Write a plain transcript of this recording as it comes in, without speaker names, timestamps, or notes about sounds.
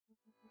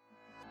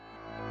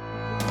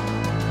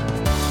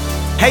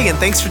Hey, and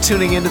thanks for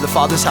tuning into the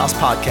Father's House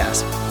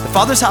podcast. The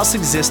Father's House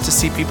exists to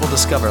see people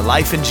discover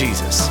life in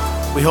Jesus.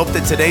 We hope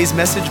that today's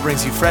message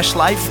brings you fresh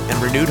life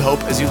and renewed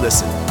hope as you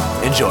listen.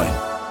 Enjoy.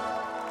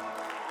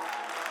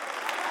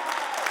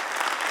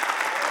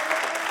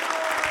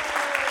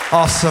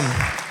 Awesome.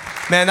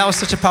 Man, that was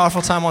such a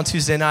powerful time on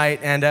Tuesday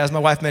night, and as my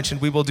wife mentioned,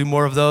 we will do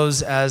more of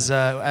those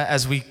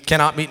as we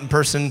cannot meet in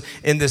person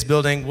in this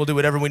building. We'll do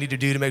whatever we need to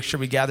do to make sure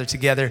we gather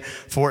together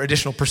for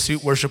additional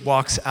Pursuit worship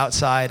walks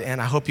outside,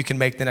 and I hope you can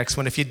make the next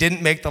one. If you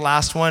didn't make the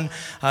last one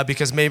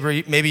because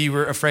maybe you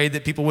were afraid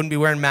that people wouldn't be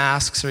wearing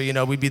masks,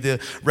 or we'd be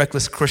the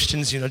reckless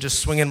Christians, just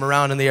swinging them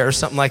around in the air or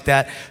something like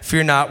that,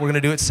 fear not, we're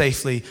going to do it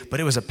safely. But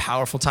it was a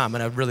powerful time,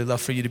 and I'd really love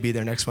for you to be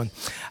there next one.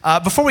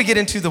 Before we get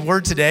into the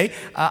word today,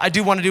 I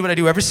do want to do what I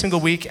do every single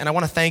week, and I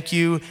want to thank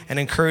you and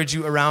encourage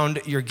you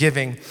around your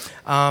giving.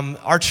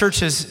 Our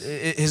church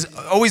is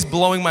always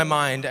blowing my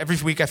mind. Every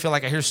week I feel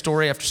like I hear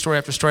story after story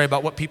after story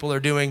about what people are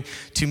doing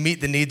to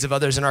meet the needs of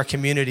others in our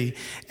community.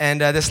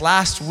 And this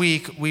last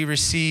week we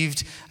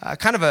received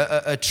kind of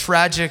a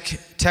tragic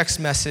text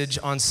message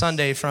on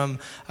Sunday from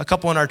a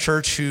couple in our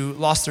church who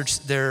lost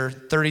their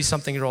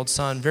 30-something-year-old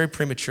son very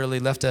prematurely,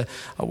 left a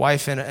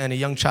wife and a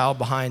young child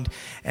behind.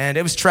 And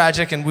it was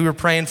tragic, and we were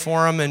praying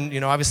for them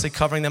and obviously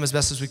covering them as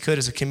best as we could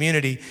as a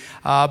community.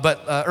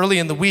 But early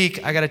in the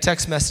week, I got a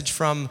text message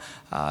from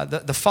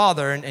the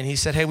father, and he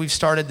said, hey, we've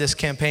started this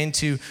campaign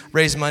to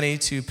raise money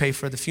to pay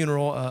for the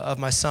funeral of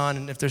my son,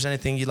 and if there's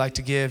anything you'd like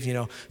to give,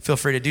 feel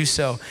free to do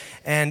so.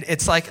 And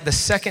it's like the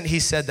second he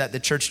said that, the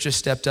church just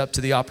stepped up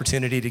to the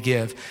opportunity to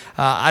give.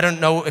 I don't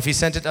know if he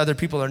sent it to other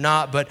people or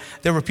not, but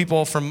there were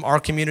people from our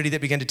community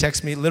that began to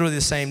text me literally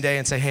the same day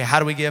and say, hey, how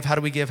do we give? How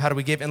do we give? How do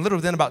we give? And literally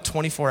within about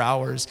 24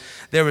 hours,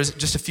 there was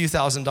just a few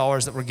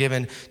 $1,000s that were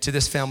given to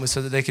this family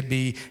so that they could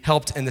be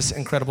helped in this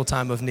incredible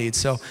time of need.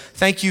 So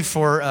thank you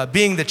for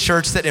being the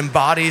church that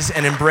embodies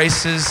and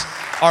embraces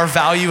our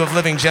value of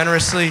living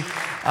generously.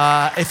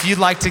 If you'd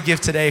like to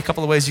give today, a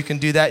couple of ways you can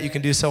do that. You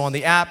can do so on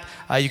the app.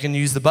 You can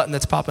use the button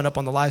that's popping up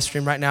on the live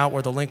stream right now,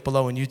 or the link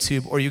below on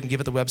YouTube, or you can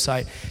give it the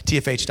website,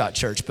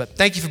 tfh.church. But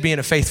thank you for being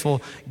a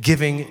faithful,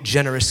 giving,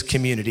 generous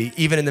community,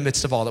 even in the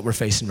midst of all that we're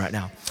facing right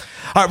now.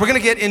 All right, we're going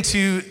to get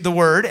into the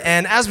Word,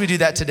 and as we do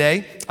that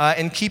today,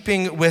 in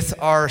keeping with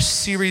our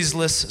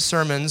seriesless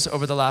sermons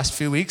over the last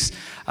few weeks,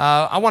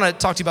 I want to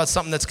talk to you about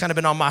something that's kind of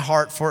been on my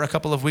heart for a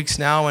couple of weeks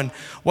now, and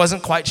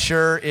wasn't quite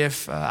sure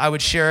if I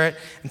would share it.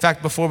 In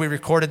fact, before we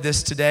recorded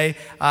this today,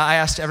 I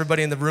asked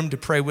everybody in the room to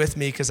pray with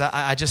me, because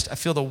I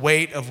feel the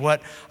weight of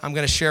what I'm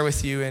going to share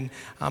with you, and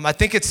I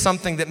think it's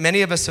something that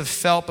many of us have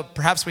felt, but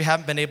perhaps we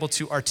haven't been able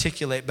to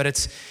articulate,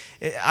 but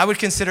I would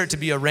consider it to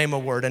be a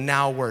rhema word, a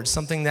now word,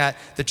 something that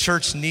the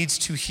church needs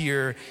to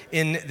hear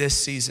in this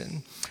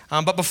season.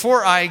 But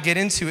before I get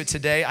into it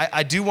today,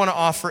 I do want to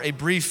offer a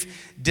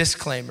brief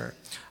disclaimer.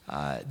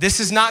 This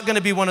is not going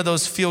to be one of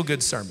those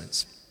feel-good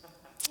sermons.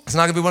 It's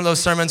not going to be one of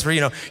those sermons where,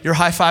 you're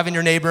high-fiving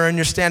your neighbor and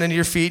you're standing to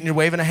your feet and you're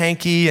waving a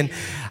hanky. And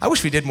I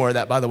wish we did more of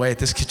that, by the way, at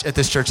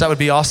this church. That would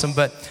be awesome.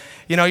 But,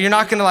 you're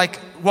not going to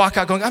walk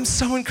out going, I'm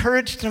so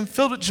encouraged and I'm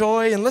filled with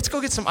joy and let's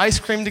go get some ice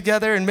cream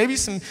together and maybe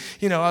some,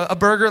 a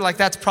burger.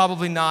 That's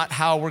probably not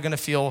how we're going to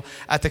feel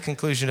at the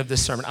conclusion of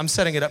this sermon. I'm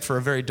setting it up for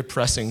a very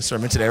depressing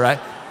sermon today, right?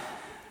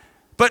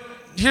 But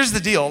here's the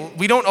deal.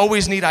 We don't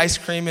always need ice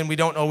cream and we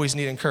don't always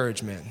need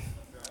encouragement.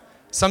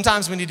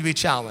 Sometimes we need to be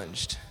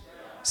challenged.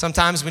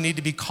 Sometimes we need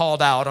to be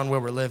called out on where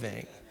we're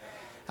living.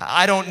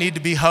 I don't need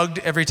to be hugged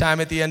every time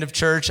at the end of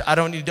church. I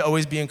don't need to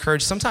always be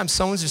encouraged. Sometimes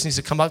someone just needs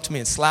to come up to me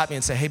and slap me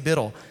and say, hey,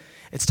 Biddle,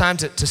 it's time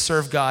to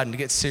serve God and to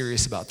get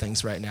serious about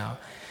things right now.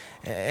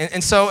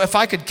 And so if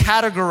I could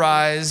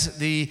categorize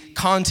the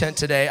content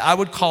today, I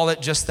would call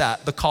it just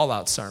that, the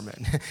call-out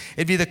sermon.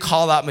 It'd be the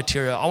call-out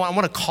material. I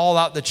want to call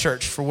out the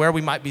church for where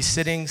we might be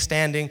sitting,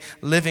 standing,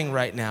 living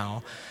right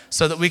now,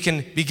 so that we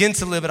can begin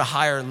to live at a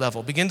higher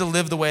level, begin to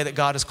live the way that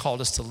God has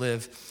called us to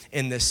live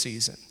in this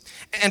season.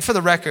 And for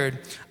the record,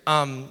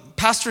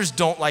 pastors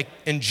don't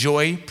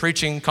enjoy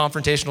preaching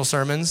confrontational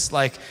sermons.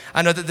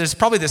 I know that there's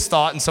probably this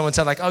thought, and someone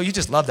said oh, you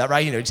just love that,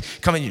 right?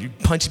 Just coming, you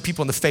punching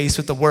people in the face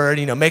with the word,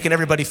 making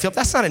everybody feel.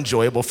 That's not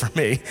enjoyable for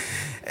me.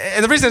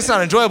 And the reason it's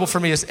not enjoyable for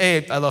me is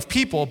A, I love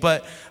people,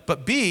 but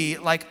B,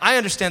 I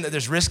understand that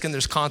there's risk and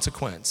there's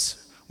consequence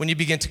when you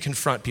begin to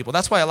confront people.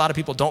 That's why a lot of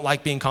people don't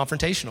like being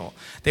confrontational.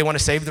 They want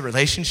to save the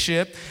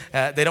relationship.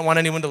 They don't want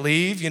anyone to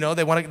leave.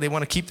 They want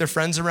to keep their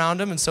friends around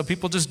them, and so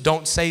people just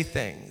don't say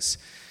things.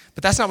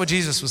 But that's not what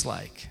Jesus was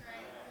like.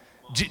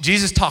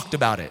 Jesus talked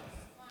about it,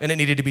 and it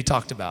needed to be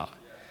talked about.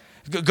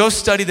 Go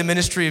study the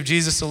ministry of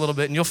Jesus a little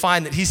bit, and you'll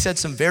find that he said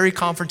some very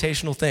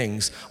confrontational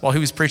things while he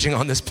was preaching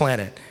on this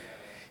planet.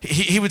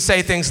 He would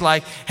say things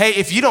like, hey,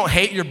 if you don't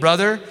hate your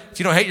brother, if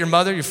you don't hate your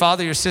mother, your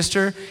father, your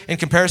sister, in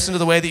comparison to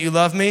the way that you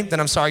love me,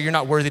 then I'm sorry, you're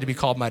not worthy to be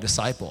called my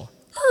disciple.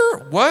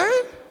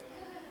 What?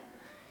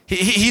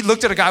 He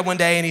looked at a guy one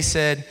day and he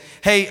said,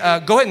 hey,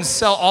 go ahead and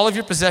sell all of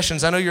your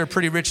possessions. I know you're a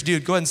pretty rich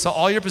dude. Go ahead and sell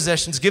all your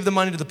possessions, give the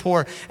money to the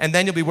poor, and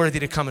then you'll be worthy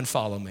to come and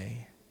follow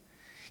me.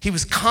 He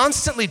was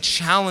constantly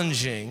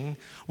challenging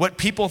what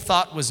people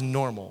thought was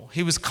normal.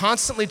 He was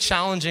constantly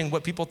challenging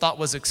what people thought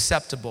was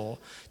acceptable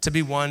to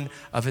be one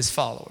of his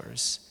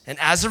followers. And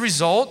as a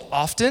result,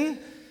 often,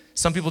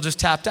 some people just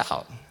tapped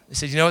out. They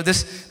said, you know what,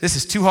 this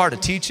is too hard a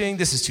teaching.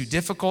 This is too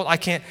difficult. I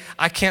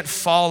can't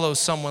follow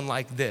someone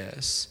like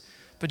this.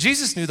 But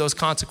Jesus knew those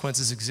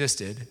consequences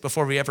existed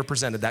before we ever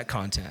presented that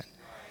content.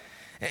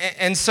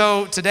 And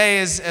so today,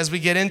 as we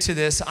get into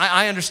this,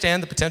 I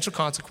understand the potential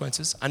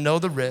consequences. I know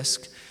the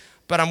risk,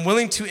 but I'm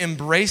willing to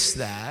embrace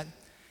that,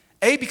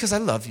 A, because I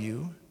love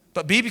you,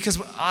 but B, because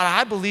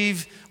I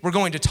believe we're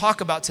going to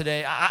talk about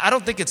today. I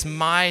don't think it's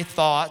my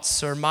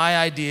thoughts or my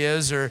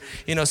ideas or,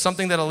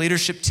 something that a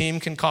leadership team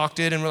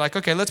concocted and we're like,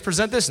 okay, let's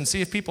present this and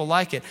see if people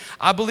like it.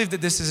 I believe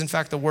that this is in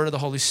fact the word of the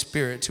Holy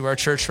Spirit to our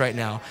church right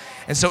now.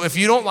 And so if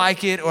you don't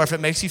like it or if it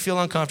makes you feel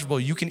uncomfortable,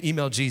 you can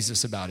email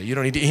Jesus about it. You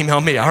don't need to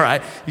email me, all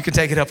right? You can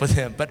take it up with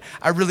him. But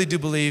I really do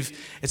believe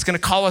it's gonna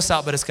call us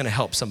out, but it's gonna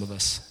help some of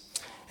us.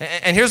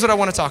 And here's what I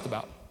wanna talk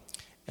about.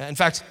 In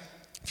fact,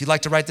 if you'd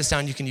like to write this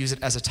down, you can use it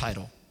as a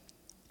title.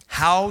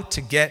 How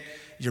to get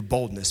your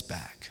boldness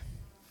back.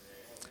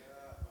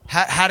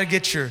 How to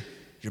get your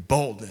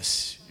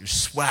boldness, your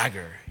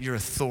swagger, your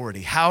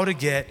authority. How to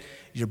get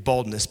your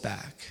boldness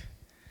back.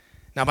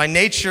 Now, by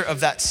nature of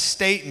that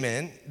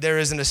statement, there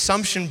is an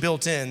assumption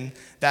built in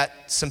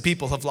that some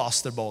people have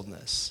lost their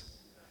boldness.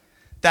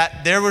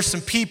 That there were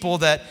some people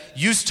that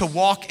used to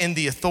walk in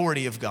the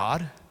authority of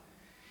God,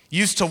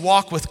 used to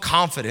walk with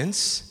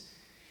confidence,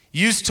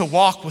 used to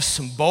walk with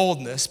some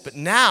boldness, but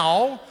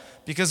now,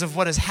 because of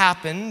what has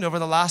happened over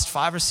the last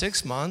 5 or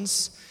 6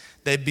 months,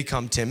 they've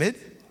become timid,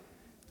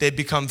 they've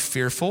become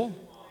fearful,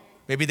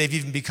 maybe they've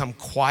even become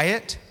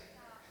quiet.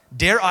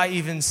 Dare I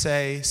even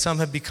say some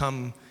have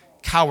become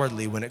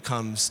cowardly when it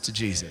comes to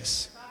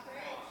Jesus.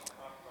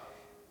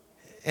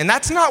 And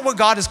that's not what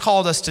God has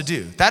called us to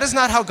do. That is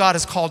not how God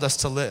has called us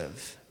to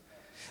live.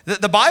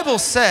 The Bible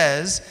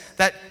says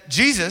that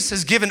Jesus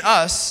has given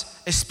us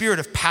a spirit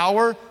of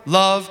power,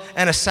 love,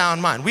 and a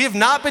sound mind. We have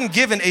not been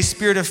given a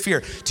spirit of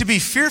fear. To be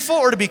fearful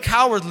or to be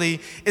cowardly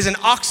is an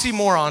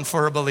oxymoron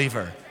for a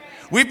believer.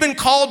 We've been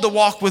called to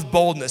walk with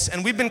boldness,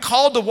 and we've been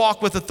called to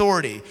walk with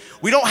authority.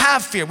 We don't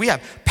have fear. We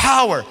have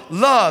power,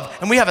 love,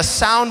 and we have a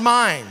sound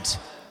mind.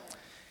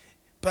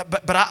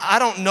 But I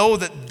don't know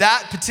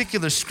that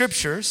particular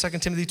scripture,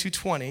 2 Timothy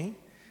 2:20,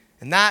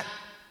 and that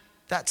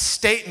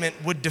statement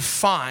would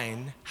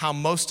define how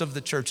most of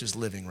the church is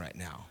living right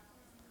now.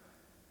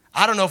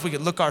 I don't know if we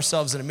could look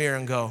ourselves in a mirror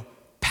and go,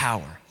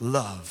 power,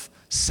 love,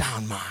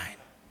 sound mind.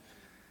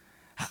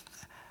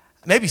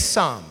 Maybe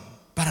some,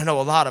 but I know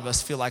a lot of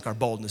us feel like our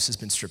boldness has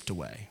been stripped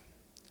away.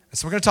 And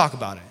so we're gonna talk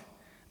about it.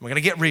 We're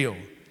gonna get real.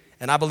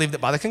 And I believe that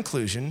by the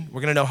conclusion,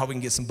 we're gonna know how we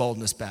can get some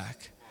boldness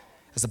back.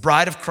 As the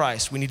bride of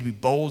Christ, we need to be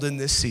bold in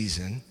this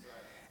season.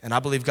 And I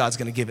believe God's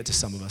gonna give it to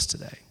some of us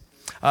today.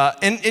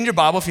 In your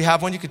Bible, if you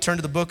have one, you could turn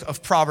to the book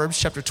of Proverbs,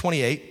 chapter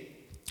 28.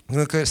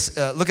 We're going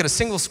to look at a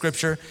single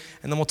scripture,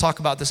 and then we'll talk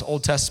about this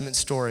Old Testament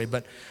story.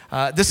 But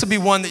this will be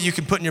one that you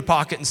can put in your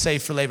pocket and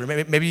save for later.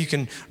 Maybe you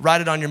can write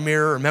it on your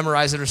mirror or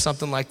memorize it or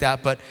something like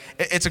that. But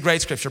it's a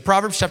great scripture.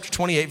 Proverbs chapter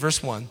 28,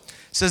 verse 1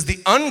 says, "The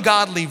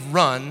ungodly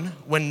run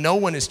when no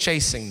one is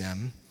chasing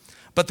them,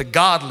 but the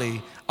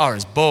godly are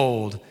as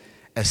bold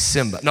as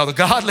Simba." No, the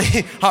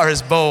godly are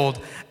as bold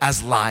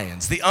as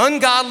lions. The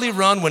ungodly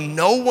run when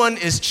no one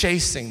is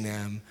chasing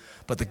them,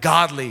 but the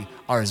godly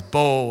are as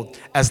bold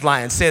as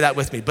lions. Say that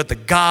with me. But the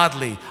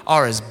godly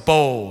are as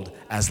bold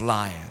as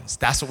lions.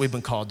 That's what we've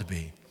been called to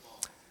be.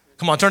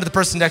 Come on, turn to the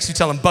person next to you,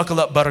 tell them, buckle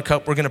up,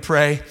 buttercup. We're gonna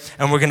pray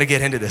and we're gonna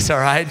get into this, all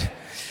right?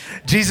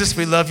 Jesus,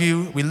 we love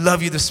you. We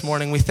love you this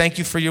morning. We thank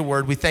you for your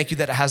word. We thank you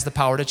that it has the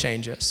power to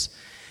change us.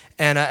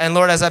 And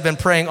Lord, as I've been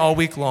praying all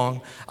week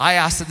long, I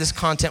ask that this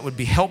content would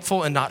be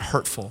helpful and not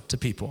hurtful to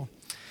people.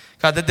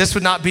 God, that this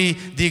would not be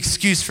the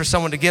excuse for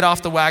someone to get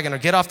off the wagon or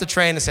get off the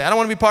train and say, I don't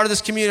want to be part of this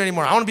community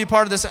anymore. I want to be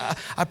part of this.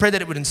 I pray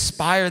that it would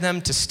inspire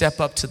them to step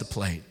up to the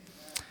plate.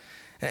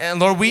 And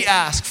Lord, we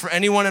ask for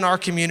anyone in our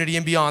community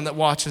and beyond that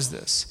watches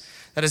this,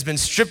 that has been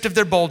stripped of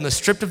their boldness,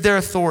 stripped of their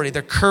authority,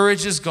 their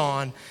courage is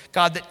gone.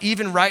 God, that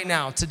even right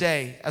now,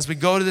 today, as we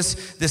go to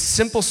this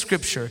simple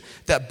scripture,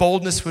 that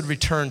boldness would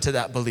return to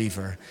that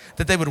believer,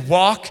 that they would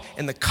walk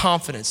in the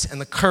confidence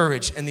and the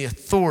courage and the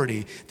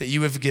authority that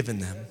you have given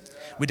them.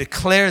 We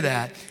declare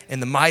that in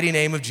the mighty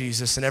name of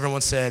Jesus. And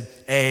everyone said,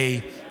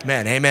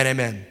 amen, amen,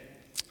 amen.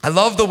 I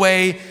love the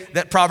way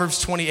that Proverbs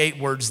 28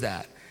 words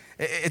that.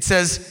 It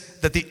says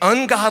that the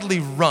ungodly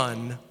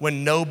run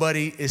when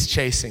nobody is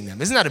chasing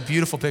them. Isn't that a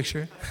beautiful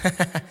picture?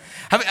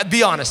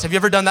 Be honest, have you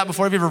ever done that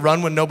before? Have you ever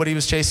run when nobody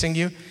was chasing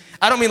you?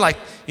 I don't mean like,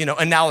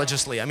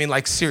 analogously. I mean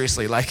like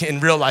seriously, like in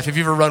real life. Have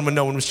you ever run when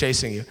no one was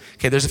chasing you?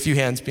 Okay, there's a few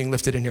hands being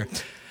lifted in here.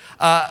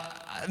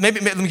 Maybe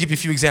let me give you a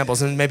few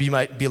examples and maybe you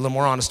might be a little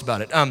more honest about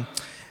it.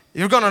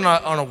 You're going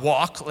on a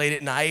walk late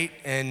at night,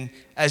 and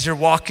as you're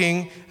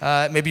walking,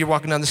 maybe you're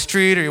walking down the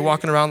street or you're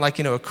walking around like,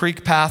 a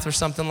creek path or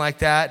something like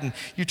that, and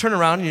you turn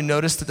around and you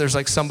notice that there's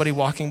like somebody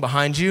walking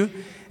behind you,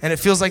 and it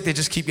feels like they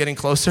just keep getting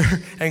closer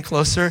and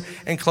closer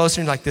and closer,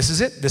 and you're like, this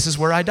is it, this is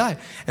where I die.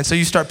 And so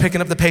you start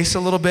picking up the pace a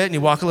little bit and you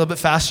walk a little bit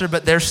faster,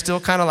 but they're still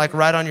kind of like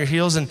right on your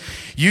heels, and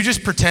you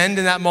just pretend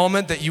in that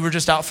moment that you were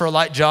just out for a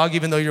light jog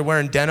even though you're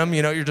wearing denim,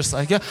 you're just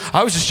like, yeah,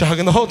 I was just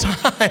jogging the whole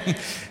time.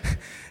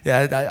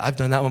 Yeah, I've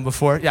done that one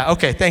before. Yeah,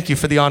 okay, thank you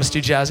for the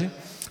honesty, Jazzy.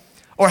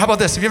 Or how about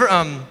this? Have you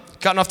ever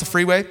gotten off the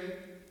freeway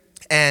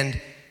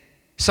and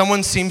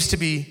someone seems to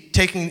be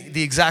taking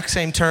the exact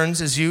same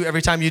turns as you?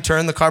 Every time you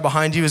turn, the car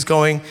behind you is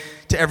going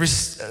to every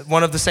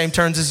one of the same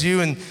turns as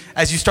you. And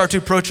as you start to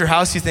approach your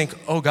house, you think,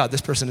 oh God, this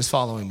person is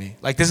following me.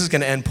 Like, this is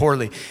gonna end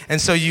poorly. And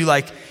so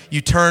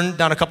you turn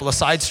down a couple of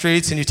side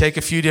streets and you take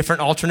a few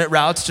different alternate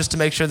routes just to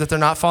make sure that they're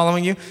not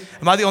following you.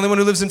 Am I the only one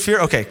who lives in fear?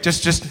 Okay,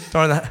 just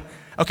throwing that.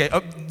 Okay,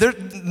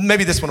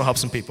 maybe this one will help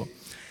some people.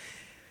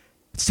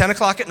 It's 10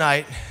 o'clock at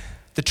night,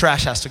 the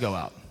trash has to go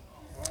out.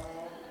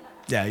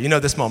 Yeah, you know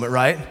this moment,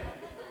 right?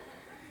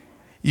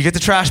 You get the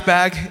trash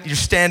bag, you're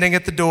standing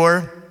at the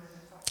door,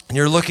 and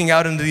you're looking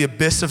out into the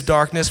abyss of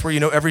darkness where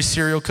every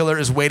serial killer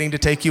is waiting to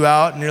take you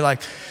out, and you're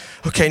like,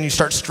 okay, and you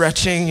start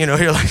stretching,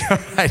 you're like, all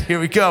right, here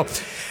we go.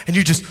 And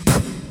you just,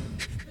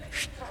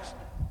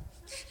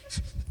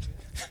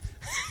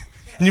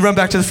 and you run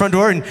back to the front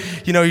door, and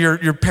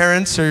your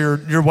parents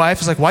or your wife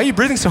is like, why are you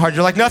breathing so hard?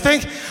 You're like,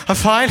 nothing, I'm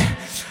fine.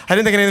 I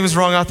didn't think anything was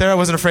wrong out there. I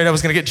wasn't afraid I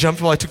was gonna get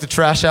jumped while I took the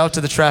trash out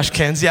to the trash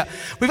cans. Yeah,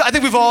 I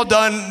think we've all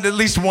done at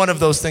least one of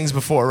those things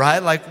before, right?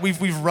 Like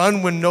we've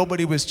run when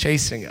nobody was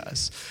chasing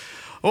us.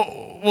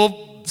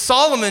 Well,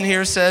 Solomon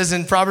here says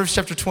in Proverbs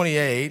chapter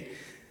 28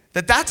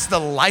 that that's the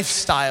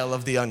lifestyle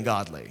of the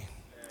ungodly.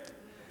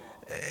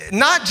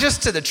 Not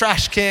just to the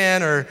trash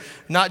can or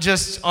not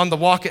just on the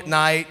walk at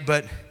night,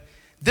 but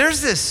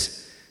there's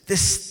this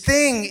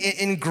thing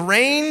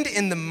ingrained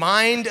in the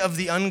mind of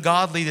the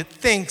ungodly that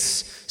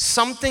thinks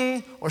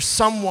something or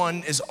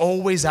someone is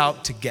always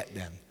out to get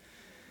them.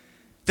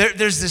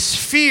 There's this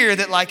fear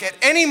that like at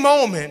any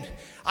moment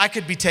I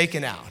could be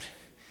taken out.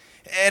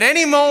 At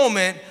any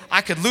moment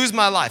I could lose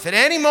my life. At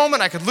any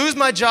moment I could lose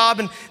my job.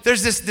 And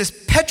there's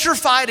this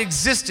petrified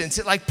existence.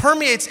 It like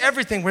permeates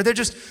everything where they're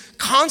just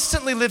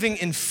constantly living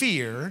in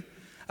fear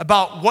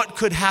about what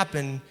could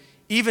happen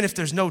even if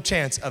there's no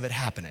chance of it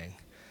happening.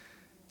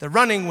 They're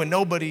running when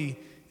nobody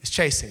is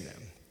chasing them.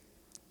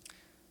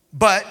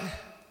 But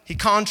he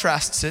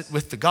contrasts it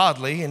with the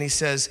godly, and he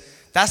says,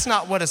 that's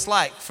not what it's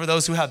like for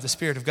those who have the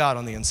Spirit of God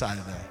on the inside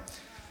of them.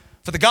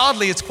 For the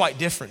godly, it's quite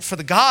different. For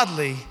the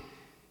godly,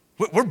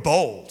 we're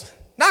bold.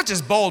 Not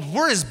just bold,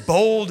 we're as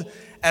bold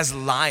as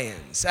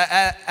lions,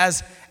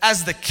 as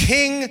the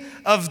king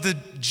of the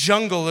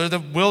jungle or the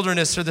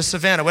wilderness or the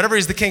savannah, whatever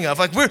he's the king of.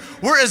 Like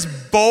we're as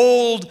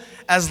bold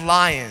as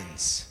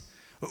lions.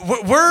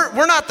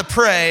 We're not the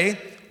prey.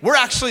 We're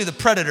actually the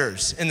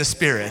predators in the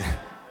spirit.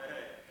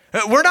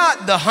 We're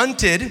not the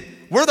hunted,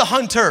 we're the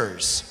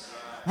hunters.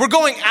 We're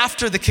going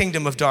after the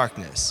kingdom of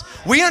darkness.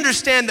 We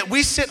understand that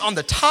we sit on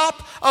the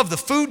top of the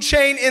food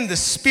chain in the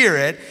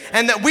spirit,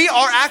 and that we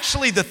are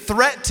actually the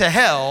threat to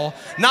hell,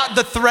 not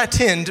the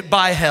threatened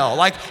by hell.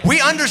 Like,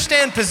 we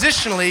understand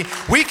positionally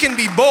we can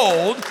be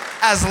bold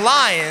as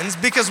lions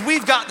because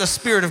we've got the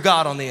Spirit of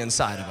God on the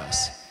inside of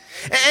us.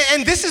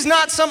 And this is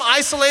not some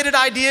isolated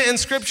idea in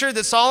Scripture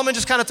that Solomon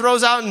just kind of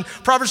throws out in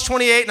Proverbs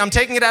 28, and I'm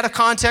taking it out of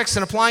context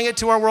and applying it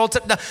to our world.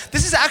 No,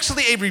 this is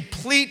actually a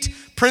replete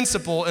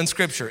principle in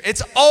Scripture.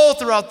 It's all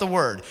throughout the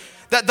Word.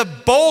 That the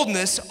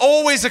boldness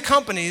always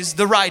accompanies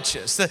the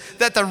righteous.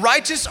 That the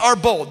righteous are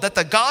bold. That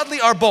the godly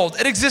are bold.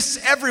 It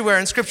exists everywhere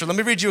in Scripture. Let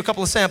me read you a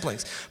couple of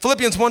samplings.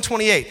 Philippians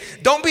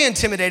 1:28. Don't be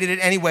intimidated in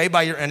any way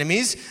by your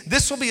enemies.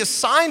 This will be a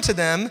sign to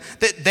them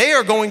that they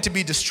are going to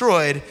be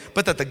destroyed,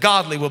 but that the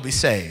godly will be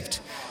saved.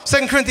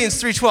 2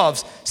 Corinthians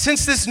 3:12.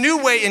 Since this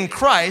new way in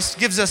Christ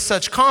gives us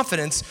such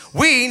confidence,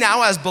 we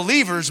now as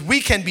believers,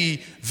 we can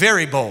be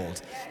very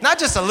bold. Not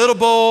just a little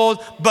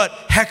bold, but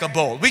hecka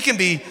bold. We can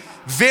be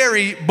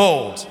very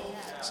bold.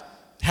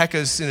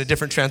 Hecka's in a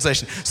different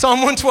translation. Psalm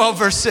 112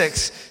 verse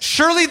 6.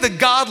 Surely the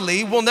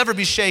godly will never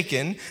be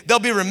shaken. They'll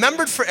be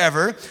remembered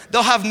forever.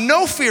 They'll have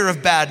no fear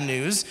of bad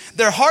news.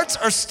 Their hearts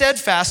are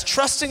steadfast,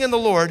 trusting in the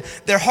Lord.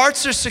 Their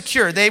hearts are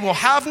secure. They will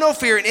have no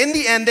fear. And in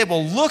the end, they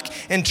will look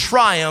and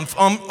triumph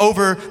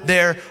over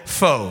their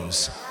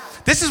foes.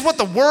 This is what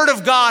the Word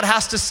of God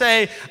has to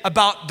say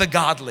about the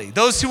godly,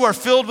 those who are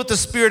filled with the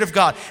Spirit of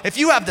God. If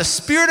you have the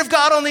Spirit of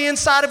God on the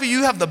inside of you,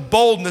 you have the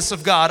boldness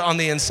of God on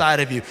the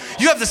inside of you.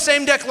 You have the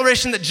same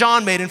declaration that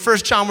John made in 1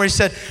 John where he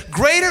said,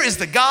 greater is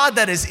the God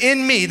that is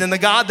in me than the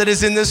God that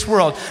is in this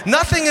world.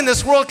 Nothing in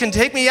this world can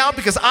take me out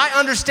because I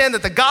understand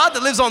that the God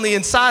that lives on the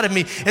inside of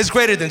me is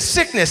greater than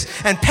sickness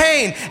and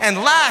pain and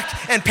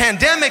lack and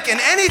pandemic and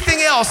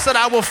anything else that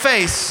I will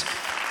face.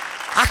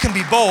 I can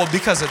be bold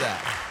because of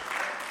that.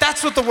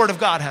 That's what the Word of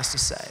God has to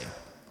say.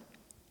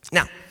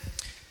 Now,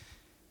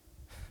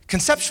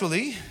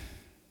 conceptually,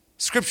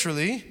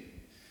 scripturally,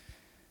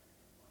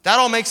 That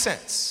all makes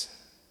sense.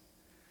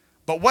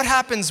 But what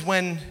happens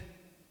when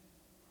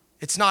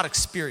it's not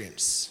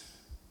experience?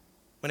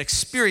 When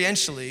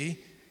experientially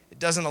it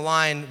doesn't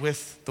align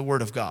with the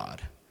Word of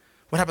God?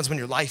 What happens when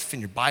your life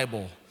and your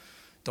Bible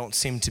don't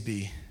seem to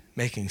be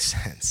making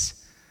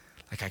sense?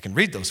 Like I can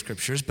read those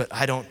scriptures, but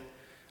I don't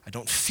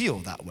feel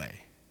that way.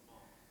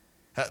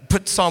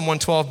 Put Psalm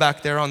 112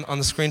 back there on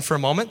the screen for a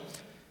moment.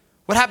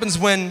 What happens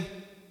when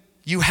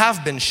you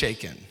have been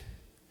shaken?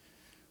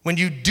 When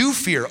you do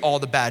fear all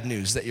the bad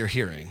news that you're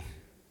hearing?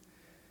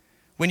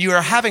 When you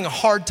are having a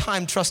hard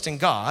time trusting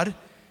God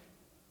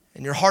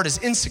and your heart is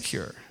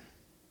insecure?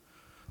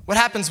 What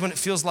happens when it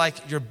feels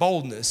like your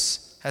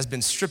boldness has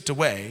been stripped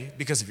away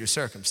because of your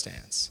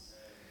circumstance?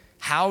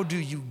 How do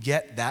you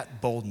get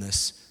that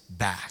boldness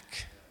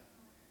back?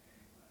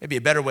 Maybe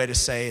a better way to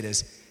say it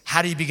is,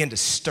 how do you begin to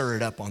stir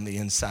it up on the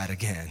inside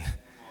again?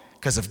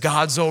 Because if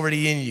God's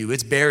already in you,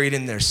 it's buried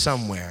in there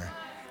somewhere.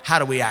 How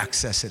do we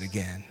access it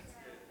again?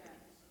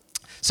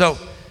 So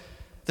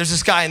there's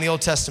this guy in the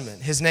Old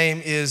Testament. His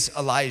name is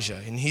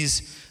Elijah, and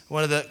he's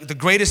one of the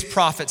greatest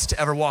prophets to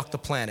ever walk the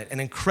planet, an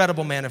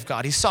incredible man of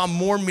God. He saw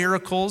more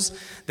miracles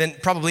than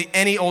probably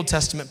any Old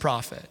Testament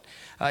prophet.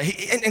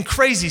 And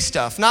crazy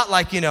stuff, not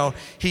like,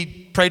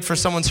 he prayed for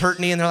someone's hurt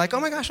knee and they're like, oh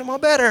my gosh, I'm all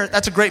better.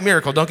 That's a great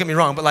miracle, don't get me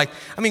wrong, but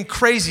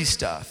crazy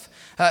stuff.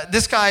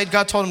 This guy,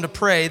 God told him to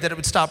pray that it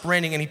would stop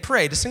raining, and he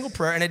prayed a single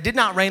prayer, and it did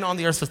not rain on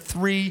the earth for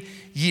 3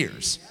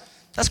 years.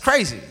 That's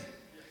crazy.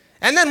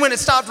 And then when it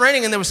stopped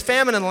raining and there was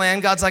famine in the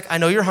land, God's like, I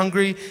know you're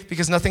hungry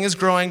because nothing is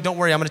growing. Don't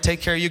worry, I'm gonna take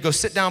care of you. Go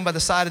sit down by the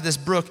side of this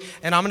brook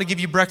and I'm gonna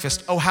give you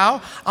breakfast. Oh,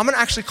 how? I'm gonna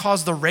actually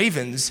cause the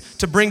ravens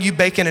to bring you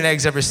bacon and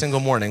eggs every single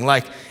morning.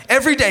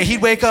 Every day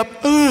he'd wake up,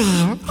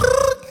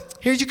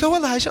 here you go,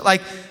 Elijah.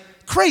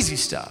 Crazy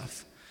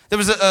stuff. There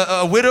was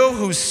a widow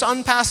whose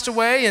son passed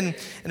away, and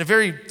in a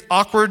very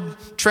awkward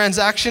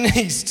transaction,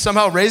 he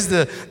somehow raised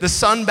the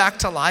son back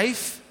to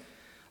life.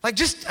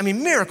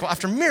 Miracle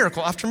after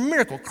miracle after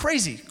miracle.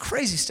 Crazy,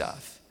 crazy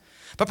stuff.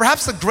 But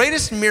perhaps the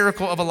greatest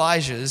miracle of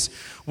Elijah's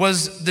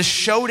was the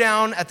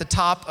showdown at the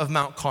top of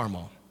Mount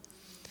Carmel.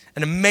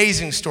 An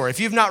amazing story.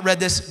 If you've not read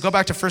this, go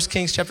back to 1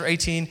 Kings chapter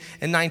 18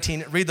 and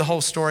 19. Read the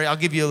whole story. I'll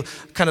give you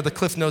kind of the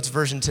Cliff Notes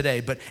version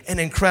today, but an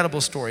incredible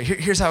story.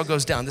 Here's how it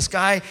goes down. This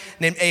guy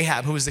named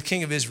Ahab, who was the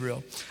king of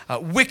Israel,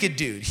 wicked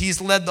dude.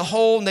 He's led the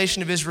whole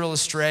nation of Israel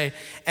astray,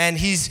 and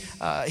he's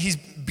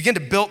began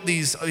to build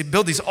these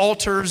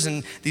altars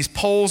and these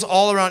poles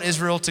all around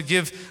Israel to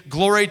give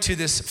glory to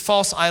this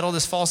false idol,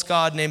 this false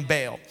god named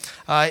Baal.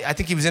 I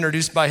think he was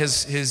introduced by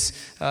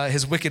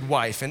his wicked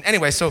wife. And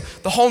anyway, so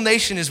the whole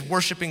nation is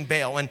worshiping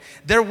Baal, and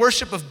their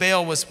worship of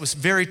Baal was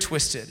very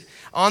twisted.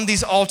 On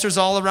these altars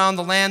all around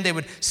the land, they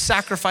would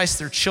sacrifice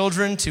their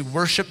children to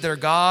worship their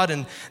god,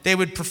 and they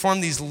would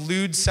perform these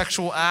lewd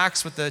sexual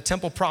acts with the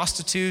temple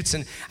prostitutes.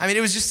 And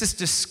it was just this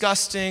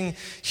disgusting,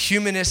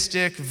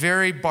 humanistic,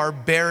 very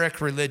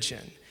barbaric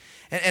religion.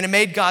 And it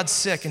made God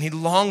sick, and he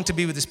longed to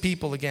be with his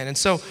people again. And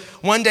so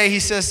one day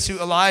he says to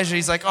Elijah,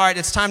 he's like, all right,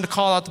 it's time to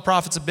call out the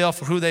prophets of Baal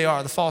for who they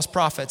are, the false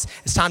prophets.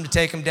 It's time to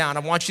take them down.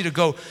 I want you to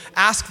go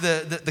ask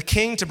the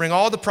king to bring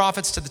all the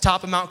prophets to the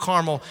top of Mount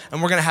Carmel,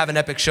 and we're going to have an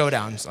epic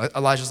showdown. So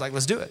Elijah's like,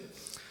 let's do it.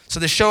 So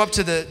they show up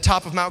to the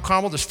top of Mount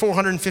Carmel. There's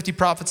 450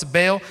 prophets of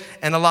Baal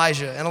and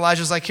Elijah. And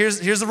Elijah's like, here's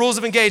the rules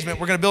of engagement.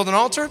 We're going to build an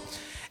altar,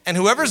 and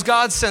whoever's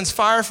God sends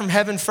fire from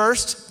heaven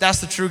first, that's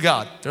the true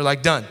God. They're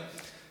like, done.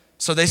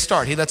 So they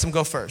start. He lets them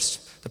go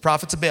first. The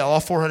prophets of Baal, all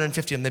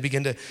 450 of them, they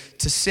begin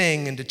to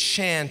sing and to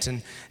chant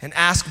and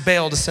ask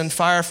Baal to send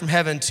fire from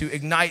heaven to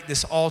ignite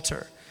this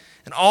altar.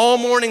 And all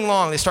morning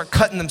long, they start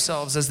cutting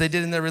themselves as they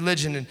did in their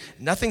religion, and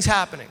nothing's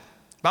happening.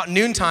 About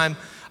noontime,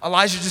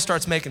 Elijah just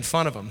starts making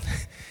fun of them.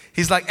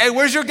 He's like, hey,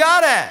 where's your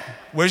God at?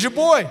 Where's your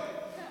boy?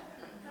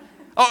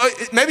 Oh,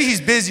 maybe he's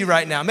busy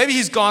right now. Maybe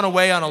he's gone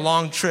away on a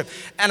long trip.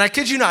 And I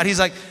kid you not, he's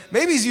like,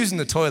 maybe he's using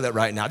the toilet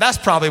right now. That's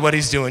probably what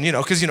he's doing,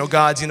 because,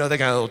 God's, they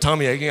got a little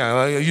tummy ache,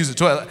 use the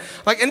toilet.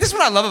 And this is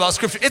what I love about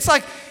Scripture.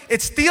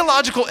 It's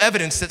theological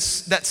evidence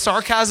that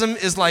sarcasm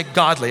is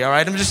godly, all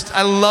right?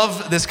 I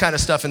love this kind of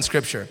stuff in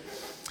Scripture.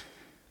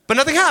 But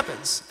nothing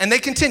happens. And they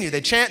continue.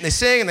 They chant and they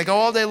sing and they go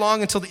all day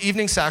long until the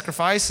evening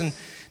sacrifice, and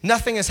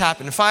nothing has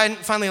happened. And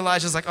finally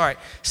Elijah's like, all right,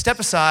 step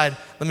aside.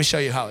 Let me show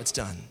you how it's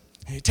done.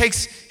 He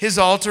takes his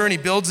altar and he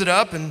builds it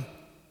up, and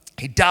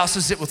he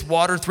douses it with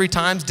water 3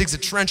 times, digs a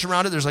trench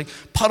around it. There's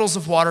puddles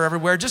of water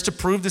everywhere just to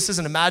prove this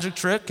isn't a magic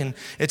trick and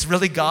it's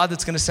really God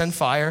that's going to send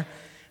fire.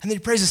 And then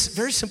he prays this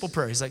very simple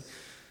prayer. He's like,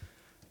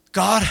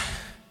 God,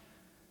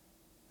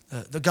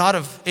 the God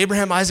of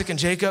Abraham, Isaac, and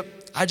Jacob,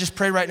 I just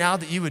pray right now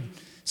that you would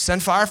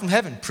send fire from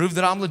heaven, prove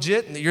that I'm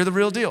legit and that you're the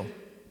real deal.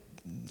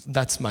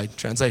 That's my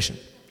translation.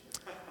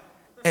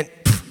 And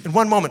in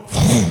one moment,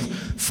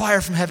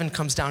 fire from heaven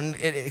comes down, and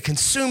it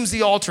consumes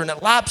the altar, and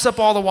it laps up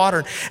all the water.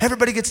 And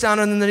everybody gets down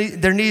on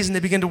their knees, and they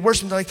begin to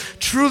worship. They're like,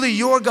 truly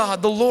your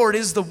God, the Lord,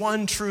 is the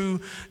one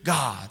true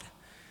God.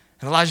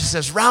 And Elijah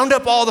says, round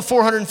up all the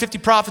 450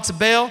 prophets of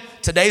Baal.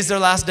 Today's their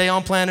last day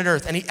on planet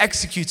Earth. And he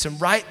executes them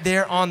right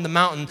there on the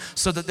mountain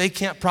so that they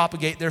can't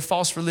propagate their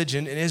false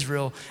religion in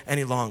Israel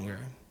any longer.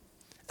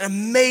 An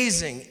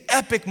amazing,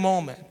 epic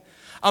moment.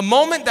 A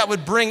moment that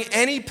would bring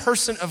any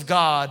person of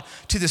God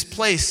to this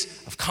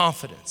place of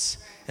confidence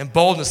and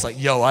boldness. Like,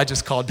 yo, I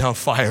just called down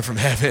fire from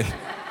heaven.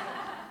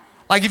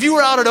 Like if you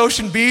were out at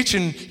Ocean Beach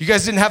and you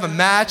guys didn't have a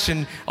match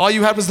and all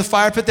you had was the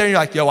fire pit there and you're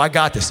like, yo, I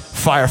got this.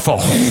 Fire fall.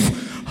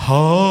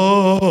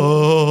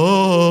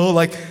 Oh,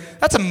 like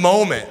that's a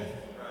moment.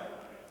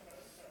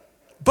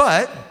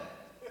 But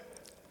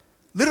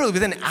literally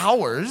within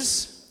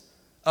hours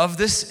of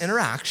this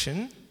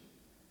interaction,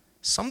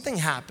 something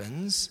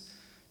happens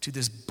to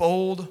this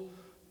bold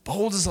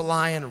as a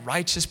lion,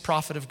 righteous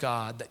prophet of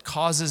God that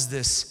causes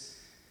this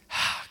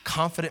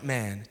confident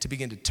man to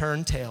begin to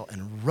turn tail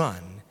and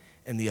run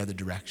in the other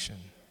direction.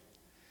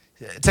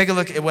 Take a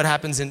look at what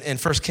happens in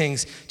 1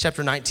 Kings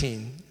chapter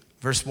 19,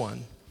 verse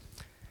 1.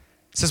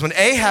 It says, when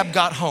Ahab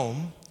got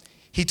home,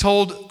 he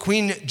told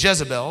Queen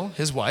Jezebel,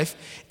 his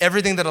wife,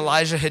 everything that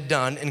Elijah had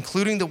done,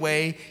 including the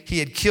way he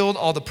had killed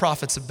all the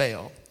prophets of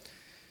Baal.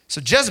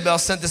 So Jezebel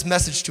sent this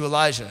message to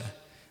Elijah.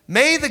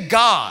 May the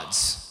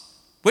gods,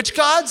 which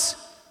gods?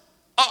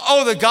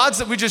 The gods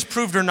that we just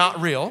proved are not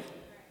real.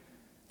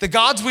 The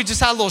gods we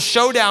just had a little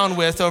showdown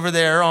with over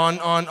there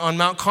on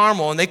Mount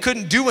Carmel, and they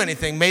couldn't do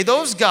anything. May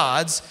those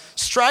gods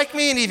strike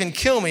me and even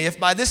kill me if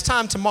by this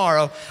time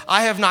tomorrow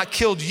I have not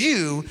killed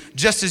you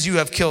just as you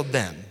have killed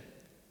them.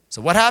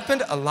 So what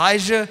happened?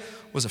 Elijah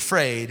was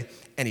afraid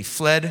and he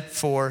fled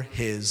for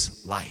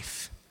his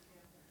life.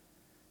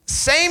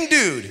 Same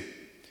dude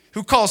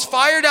who calls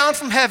fire down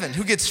from heaven,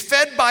 who gets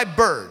fed by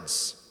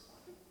birds,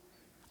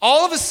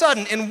 all of a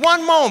sudden in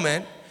one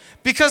moment,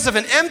 because of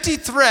an empty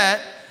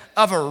threat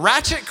of a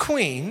ratchet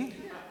queen,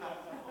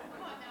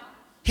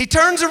 he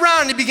turns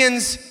around and he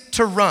begins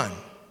to run.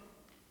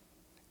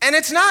 And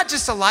it's not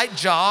just a light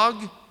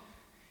jog.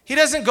 He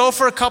doesn't go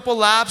for a couple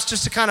laps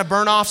just to kind of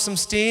burn off some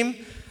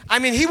steam. I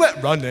mean, he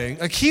went running.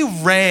 Like he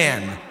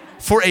ran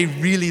for a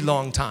really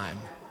long time.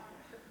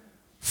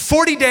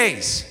 40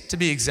 days to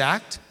be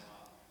exact.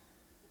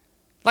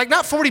 Like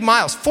not 40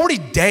 miles, 40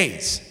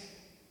 days.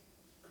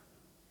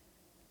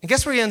 And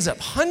guess where he ends up?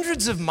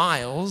 Hundreds of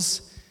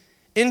miles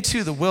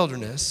into the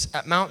wilderness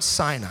at Mount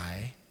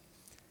Sinai.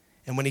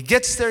 And when he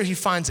gets there, he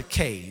finds a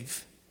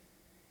cave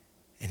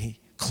and he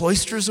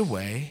cloisters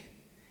away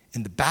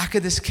in the back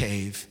of this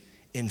cave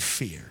in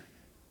fear.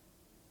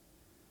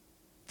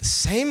 The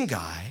same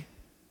guy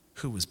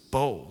who was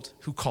bold,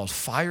 who called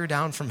fire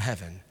down from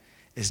heaven,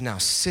 is now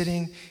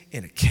sitting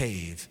in a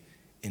cave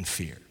in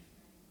fear.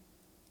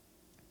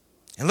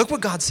 And look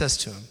what God says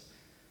to him.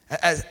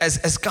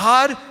 As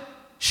God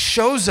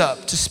shows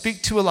up to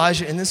speak to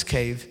Elijah in this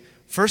cave,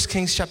 1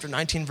 Kings chapter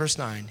 19, verse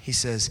 9, he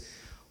says,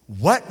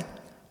 what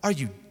are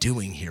you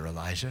doing here,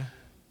 Elijah?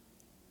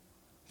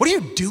 What are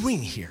you doing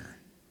here?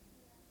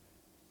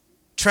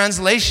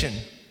 Translation,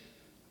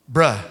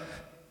 bruh,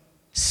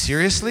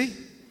 seriously?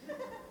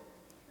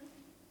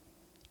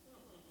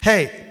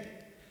 Hey,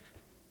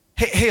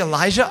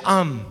 Elijah,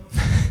 I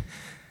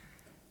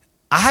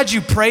had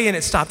you pray and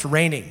it stopped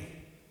raining.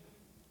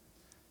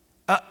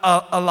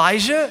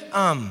 Elijah,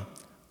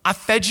 I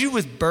fed you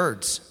with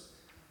birds.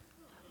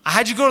 I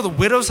had you go to the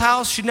widow's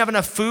house. She didn't have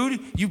enough food.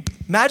 You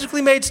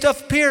magically made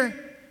stuff appear.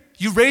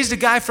 You raised a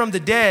guy from the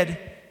dead.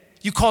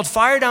 You called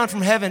fire down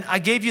from heaven. I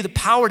gave you the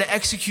power to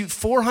execute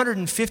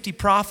 450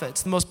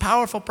 prophets, the most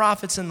powerful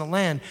prophets in the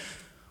land.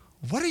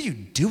 What are you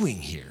doing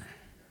here?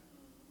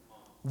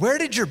 Where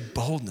did your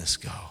boldness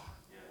go?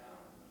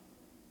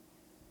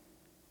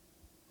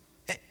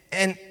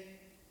 And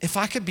if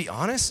I could be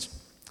honest,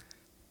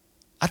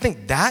 I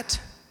think that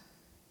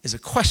is a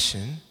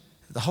question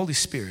that the Holy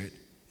Spirit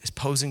is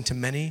posing to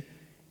many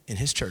in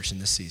his church in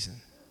this season.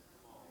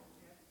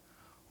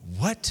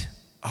 What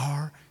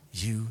are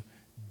you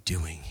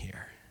doing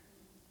here?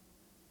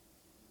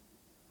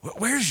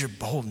 Where's your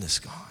boldness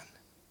gone?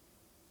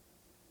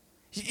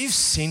 You've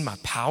seen my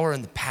power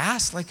in the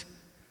past. Like,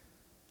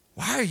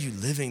 why are you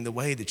living the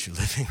way that you're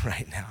living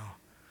right now?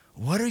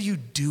 What are you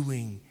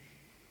doing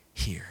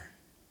here?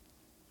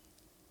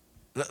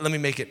 Let me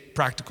make it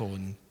practical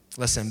and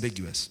less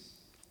ambiguous.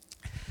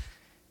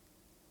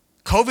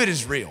 COVID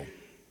is real.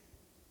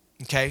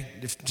 Okay,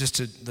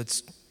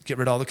 let's get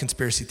rid of all the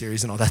conspiracy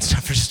theories and all that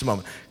stuff for just a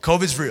moment.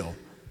 COVID's real.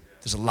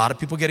 There's a lot of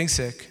people getting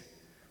sick.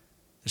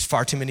 There's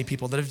far too many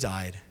people that have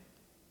died.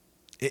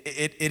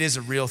 It is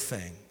a real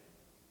thing.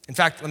 In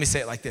fact, let me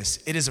say it like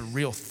this. It is a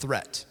real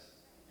threat.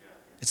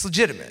 It's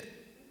legitimate.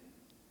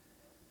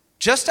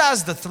 Just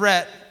as the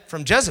threat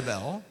from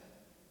Jezebel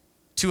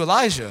to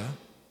Elijah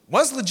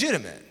was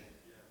legitimate.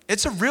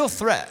 It's a real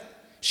threat.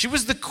 She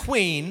was the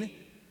queen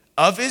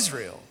of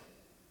Israel.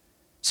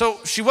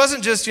 So she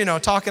wasn't just,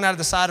 talking out of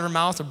the side of her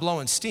mouth or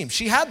blowing steam.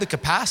 She had the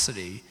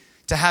capacity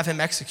to have him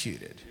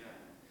executed.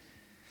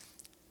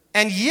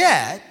 And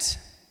yet,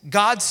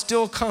 God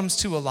still comes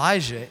to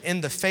Elijah in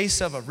the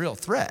face of a real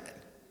threat.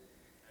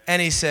 And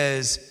he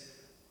says,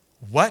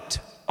 what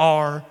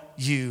are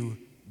you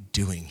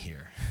doing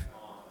here?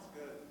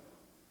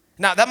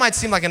 Now, that might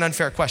seem like an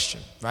unfair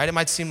question, right? It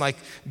might seem like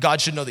God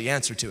should know the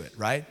answer to it,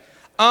 right?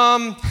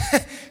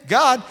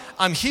 God,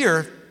 I'm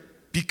here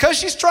because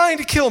she's trying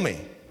to kill me.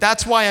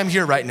 That's why I'm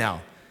here right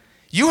now.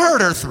 You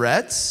heard her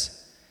threats.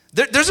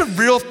 There's a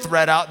real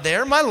threat out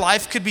there. My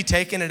life could be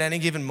taken at any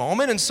given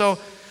moment. And so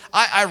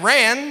I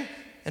ran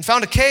and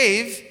found a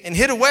cave and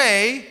hid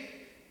away,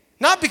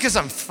 not because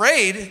I'm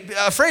afraid,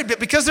 but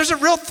because there's a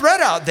real threat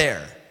out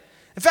there.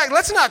 In fact,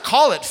 let's not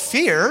call it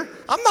fear.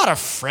 I'm not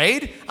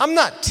afraid. I'm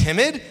not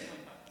timid.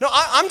 No,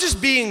 I'm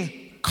just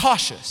being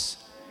cautious.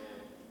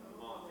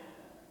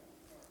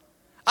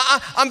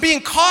 I'm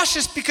being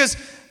cautious because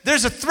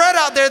there's a threat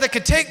out there that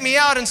could take me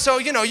out. And so,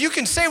 you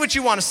can say what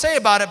you want to say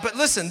about it, but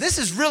listen, this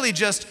is really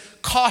just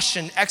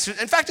caution.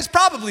 In fact, it's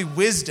probably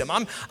wisdom.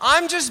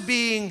 I'm just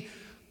being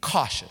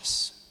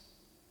cautious.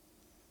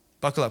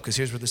 Buckle up, because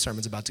here's where the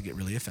sermon's about to get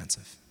really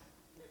offensive.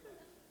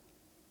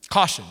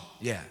 Caution,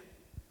 yeah.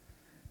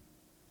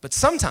 But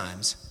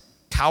sometimes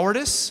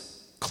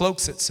cowardice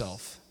cloaks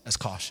itself as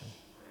caution.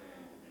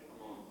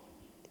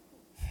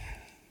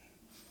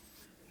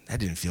 That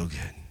didn't feel good.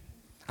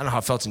 I don't know how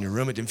it felt in your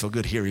room. It didn't feel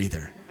good here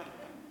either.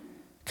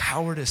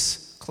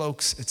 Cowardice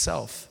cloaks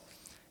itself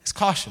as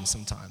caution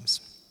sometimes.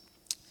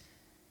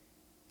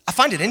 I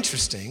find it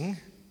interesting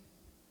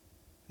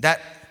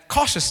that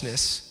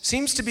cautiousness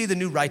seems to be the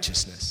new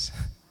righteousness.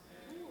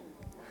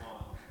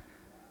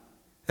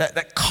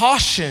 That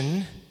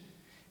caution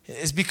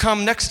has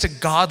become next to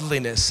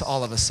godliness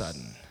all of a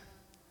sudden.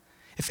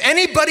 If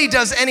anybody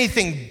does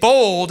anything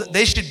bold,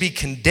 they should be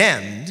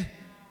condemned.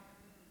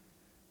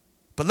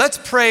 But let's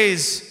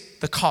praise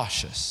the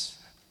cautious.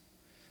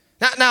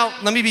 Now,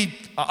 let me be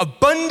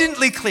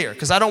abundantly clear,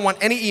 because I don't want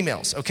any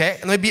emails, okay?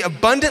 And let me be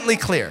abundantly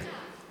clear.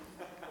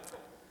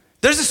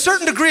 There's a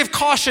certain degree of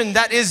caution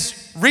that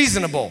is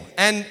reasonable,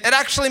 and it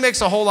actually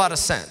makes a whole lot of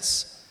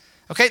sense,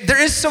 okay?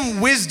 There is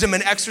some wisdom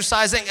in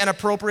exercising an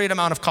appropriate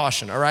amount of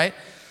caution, all right?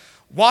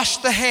 Wash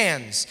the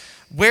hands.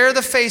 Wear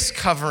the face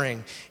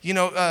covering.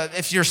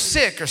 If you're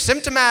sick or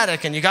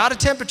symptomatic and you got a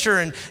temperature,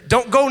 and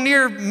don't go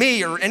near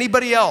me or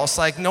anybody else.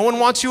 Like, no one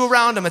wants you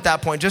around them at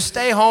that point. Just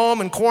stay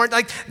home and quarantine.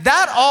 Like,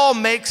 that all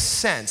makes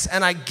sense,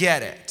 and I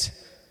get it.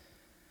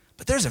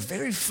 But there's a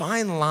very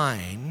fine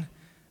line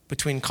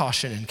between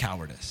caution and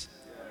cowardice.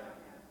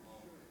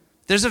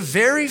 There's a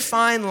very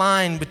fine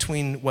line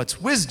between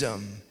what's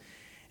wisdom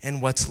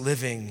and what's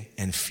living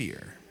in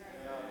fear.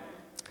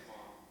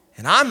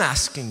 And I'm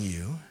asking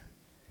you,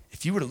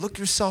 if you were to look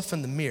yourself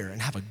in the mirror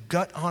and have a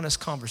gut-honest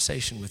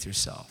conversation with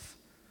yourself,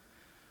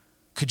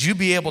 could you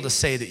be able to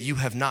say that you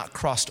have not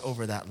crossed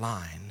over that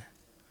line,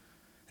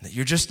 and that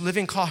you're just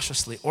living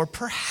cautiously? Or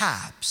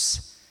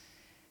perhaps,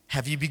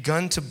 have you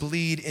begun to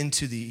bleed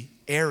into the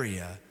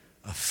area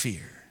of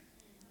fear?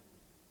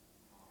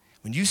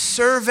 When you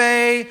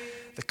survey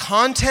the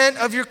content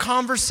of your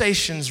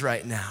conversations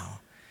right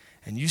now,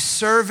 and you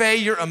survey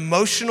your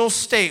emotional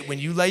state when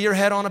you lay your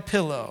head on a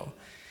pillow,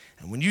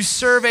 and when you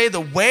survey the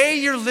way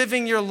you're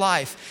living your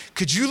life,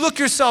 could you look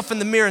yourself in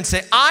the mirror and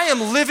say, I am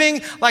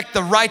living like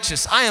the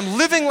righteous. I am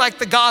living like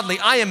the godly.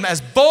 I am as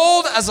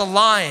bold as a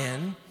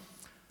lion.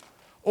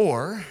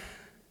 Or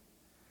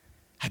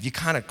have you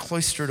kind of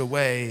cloistered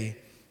away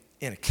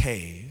in a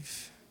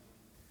cave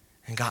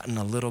and gotten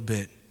a little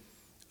bit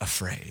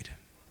afraid?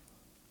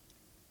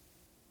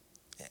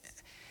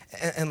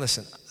 And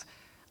listen,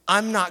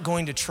 I'm not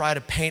going to try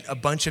to paint a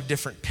bunch of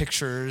different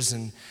pictures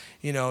and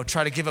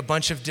try to give a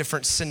bunch of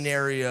different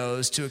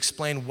scenarios to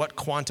explain what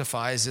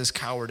quantifies as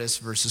cowardice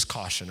versus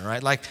caution, all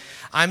right? Like,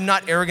 I'm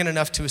not arrogant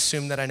enough to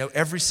assume that I know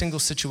every single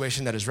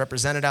situation that is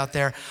represented out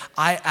there.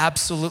 I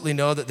absolutely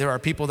know that there are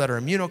people that are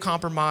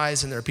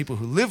immunocompromised, and there are people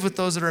who live with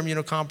those that are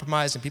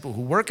immunocompromised, and people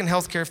who work in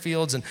healthcare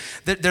fields, and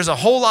there's a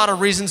whole lot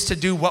of reasons to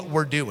do what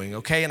we're doing,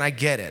 okay? And I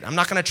get it. I'm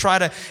not gonna try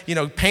to,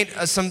 paint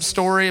some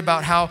story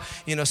about how,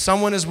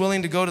 someone is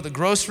willing to go to the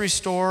grocery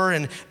store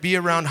and be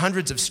around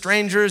hundreds of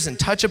strangers and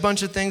touch a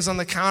bunch of things on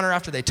the counter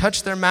after they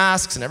touch their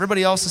masks, and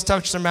everybody else has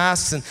touched their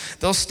masks, and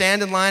they'll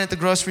stand in line at the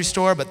grocery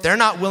store, but they're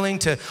not willing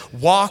to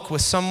walk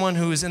with someone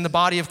who is in the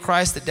body of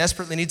Christ that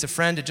desperately needs a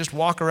friend to just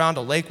walk around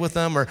a lake with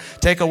them or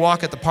take a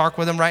walk at the park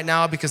with them right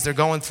now because they're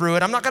going through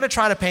it. I'm not going to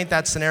try to paint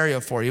that scenario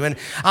for you. And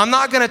I'm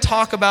not going to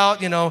talk about,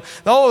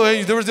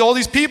 there was all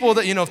these people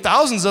that,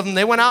 thousands of them,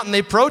 they went out and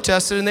they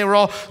protested, and they were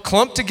all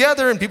clumped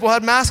together, and people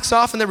had masks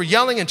off, and they were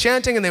yelling and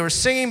chanting, and they were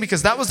singing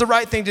because that was the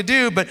right thing to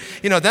do. But,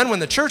 then when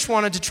the church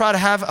wanted to try to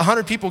have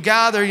 100 people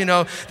gather,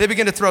 they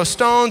begin to throw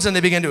stones, and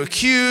they begin to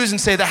accuse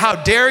and say that, how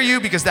dare you,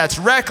 because that's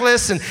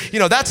reckless, and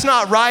that's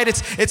not right.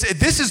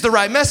 This is the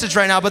right message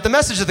right now, but the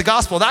message of the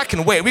gospel, that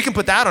can wait. We can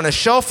put that on a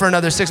shelf for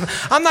another 6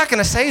 months. I'm not going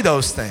to say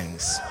those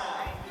things,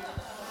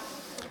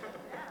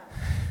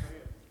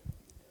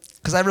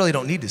 because I really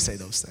don't need to say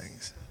those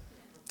things,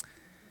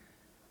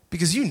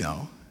 because you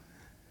know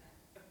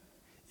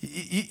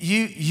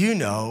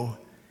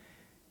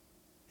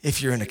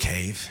if you're in a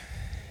cave.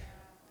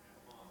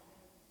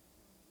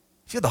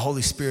 If you have the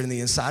Holy Spirit in the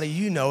inside of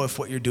you, you know if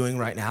what you're doing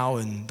right now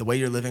and the way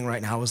you're living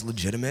right now is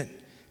legitimate.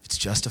 if it's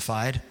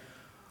justified,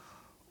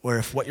 or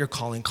if what you're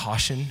calling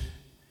caution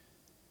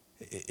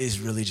is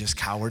really just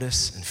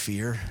cowardice and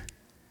fear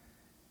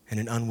and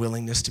an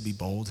unwillingness to be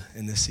bold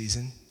in this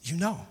season, you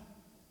know.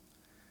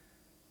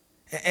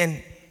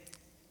 And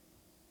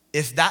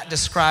if that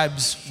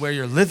describes where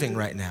you're living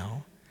right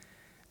now,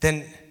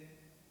 then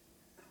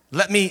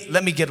let me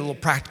get a little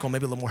practical,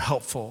 maybe a little more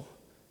helpful,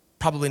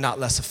 probably not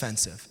less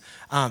offensive.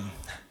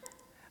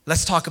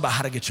 Let's talk about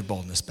how to get your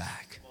boldness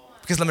back.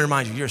 Because let me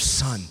remind you, you're a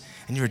son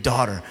and you're a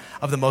daughter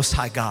of the Most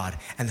High God,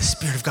 and the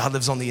Spirit of God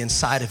lives on the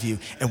inside of you,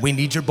 and we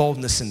need your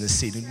boldness in this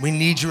season. We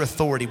need your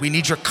authority. We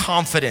need your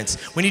confidence.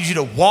 We need you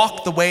to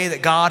walk the way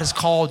that God has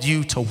called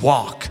you to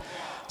walk.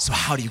 So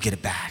how do you get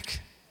it back?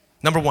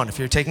 Number one, if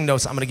you're taking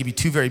notes, I'm going to give you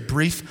two very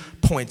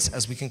brief points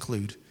as we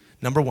conclude.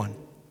 Number one,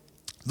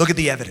 look at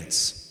the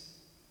evidence.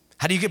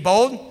 How do you get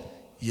bold?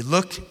 You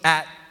look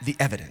at the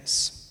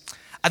evidence.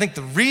 I think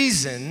the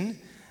reason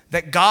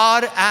that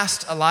God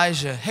asked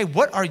Elijah, hey,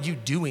 what are you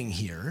doing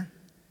here?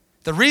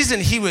 The reason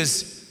he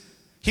was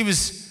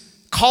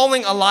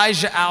calling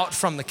Elijah out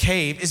from the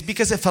cave is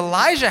because if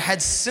Elijah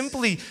had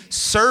simply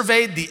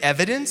surveyed the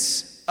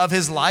evidence of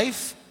his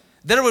life,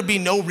 there would be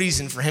no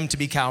reason for him to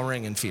be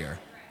cowering in fear.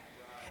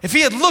 If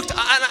he had looked,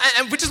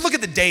 and we just look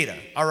at the data,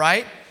 all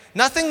right?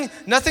 Nothing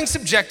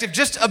subjective,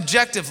 just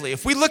objectively.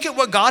 If we look at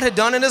what God had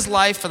done in his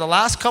life for the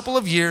last couple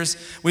of years,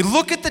 we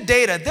look at the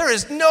data, there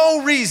is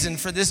no reason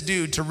for this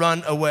dude to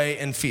run away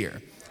in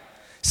fear.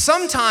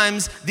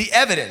 Sometimes the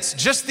evidence,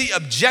 just the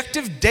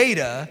objective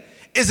data,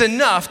 is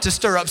enough to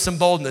stir up some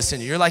boldness in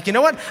you. You're like, you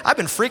know what? I've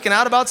been freaking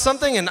out about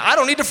something, and I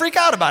don't need to freak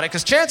out about it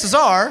because chances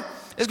are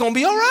it's going to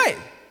be all right.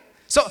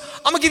 So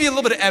I'm going to give you a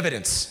little bit of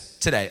evidence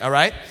today, all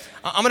right?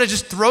 I'm going to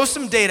just throw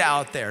some data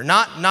out there,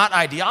 not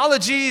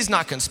ideologies,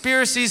 not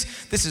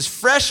conspiracies. This is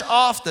fresh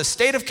off the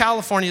state of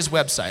California's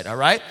website, all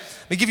right?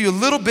 Let me give you a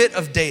little bit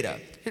of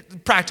data.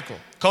 Practical.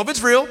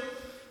 COVID's real.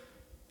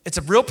 It's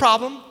a real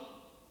problem.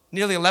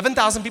 Nearly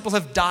 11,000 people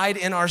have died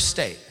in our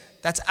state.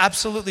 That's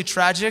absolutely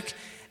tragic,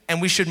 and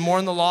we should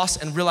mourn the loss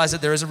and realize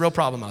that there is a real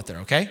problem out there,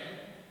 okay?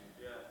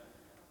 Yeah.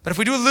 But if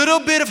we do a little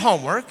bit of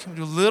homework, we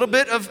do a little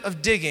bit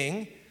of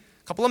digging,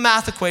 a couple of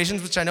math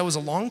equations, which I know was a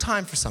long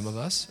time for some of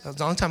us, a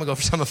long time ago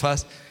for some of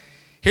us,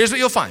 here's what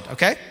you'll find,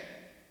 okay?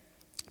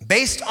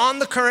 Based on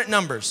the current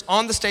numbers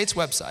on the state's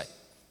website,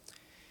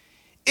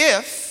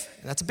 and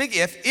that's a big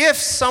if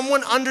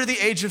someone under the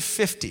age of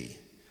 50,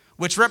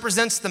 which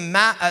represents the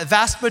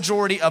vast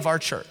majority of our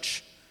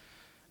church.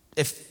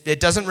 If it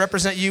doesn't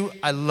represent you,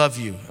 I love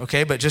you,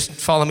 okay? But just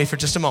follow me for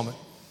just a moment.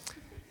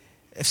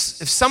 If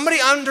somebody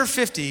under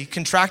 50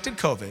 contracted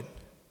COVID,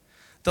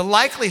 the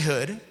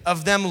likelihood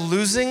of them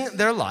losing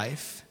their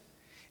life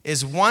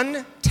is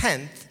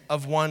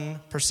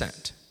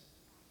 0.1%.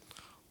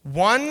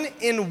 1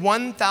 in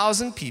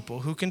 1,000 people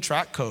who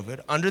contract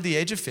COVID under the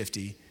age of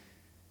 50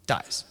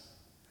 dies.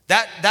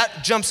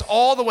 That jumps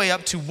all the way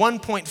up to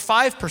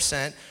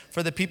 1.5%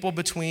 for the people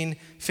between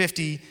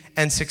 50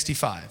 and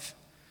 65,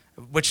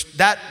 which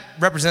that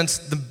represents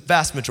the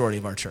vast majority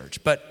of our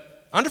church.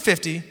 But under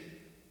 50,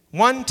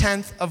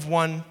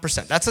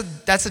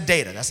 0.1%. That's a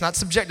data. That's not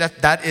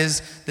subjective. That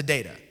is the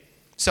data.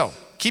 So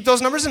keep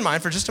those numbers in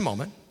mind for just a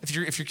moment. If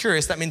you're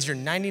curious, that means you're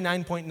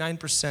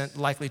 99.9%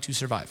 likely to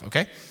survive,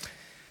 okay?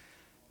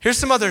 Here's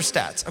some other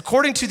stats.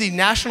 According to the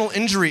National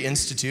Injury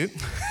Institute,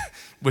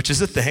 which is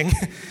a thing,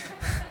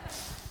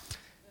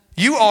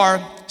 you are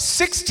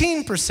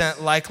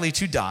 16% likely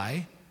to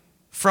die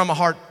from a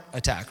heart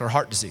attack or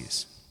heart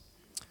disease.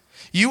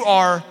 You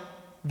are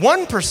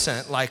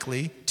 1%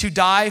 likely to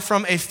die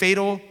from a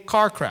fatal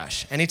car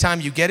crash.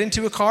 Anytime you get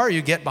into a car,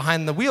 you get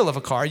behind the wheel of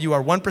a car, you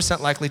are 1%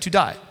 likely to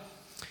die.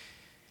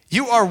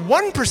 You are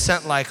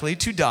 1% likely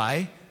to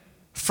die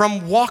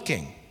from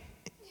walking.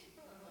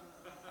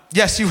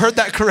 Yes, you heard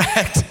that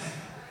correct.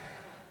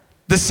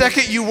 The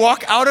second you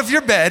walk out of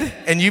your bed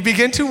and you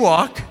begin to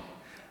walk,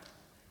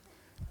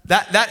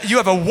 that you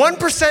have a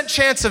 1%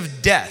 chance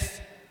of death.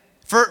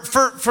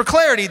 For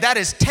clarity, that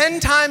is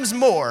 10 times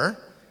more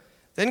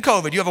than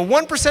COVID. You have a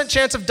 1%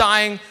 chance of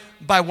dying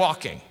by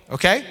walking,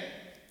 okay?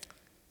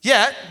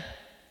 Yet,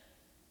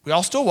 we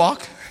all still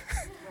walk.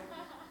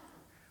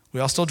 We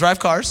all still drive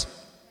cars.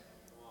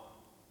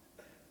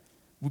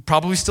 We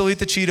probably still eat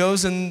the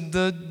Cheetos and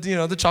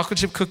the chocolate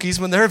chip cookies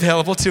when they're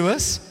available to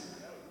us.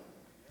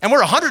 And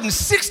we're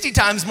 160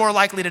 times more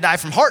likely to die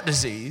from heart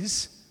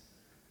disease.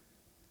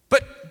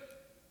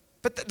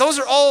 But those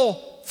are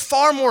all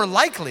far more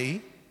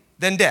likely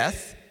than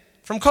death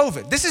from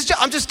COVID.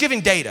 I'm just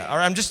giving data, or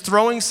I'm just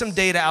throwing some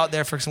data out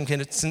there for some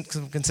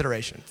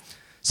consideration.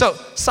 So,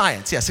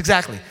 science, yes,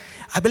 exactly.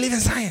 I believe in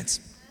science.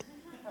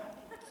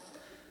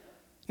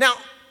 Now,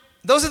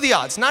 those are the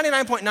odds,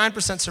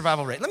 99.9%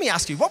 survival rate. Let me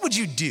ask you, what would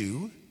you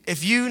do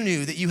if you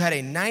knew that you had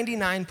a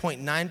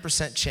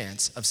 99.9%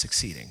 chance of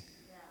succeeding?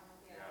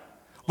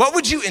 What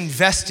would you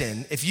invest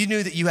in if you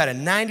knew that you had a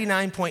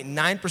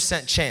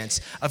 99.9%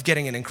 chance of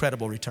getting an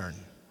incredible return?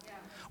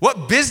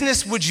 What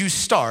business would you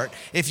start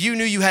if you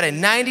knew you had a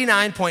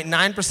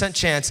 99.9%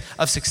 chance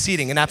of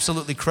succeeding and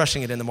absolutely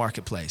crushing it in the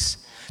marketplace?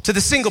 To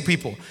the single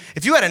people,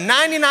 if you had a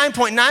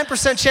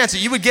 99.9% chance that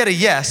you would get a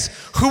yes,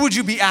 who would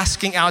you be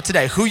asking out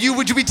today? Would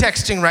you be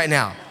texting right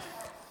now?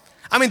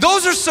 I mean,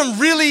 those are some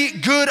really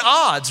good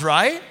odds,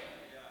 right?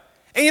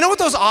 And you know what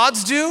those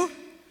odds do?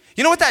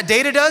 You know what that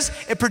data does?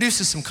 It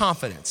produces some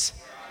confidence.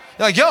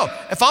 You're like, yo,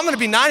 if I'm gonna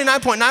be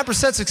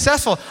 99.9%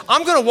 successful,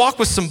 I'm gonna walk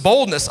with some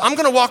boldness. I'm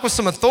gonna walk with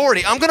some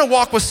authority. I'm gonna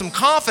walk with some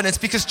confidence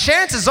because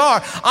chances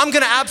are I'm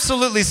gonna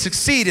absolutely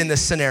succeed in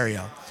this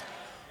scenario.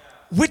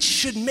 Which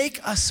should make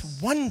us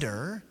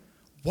wonder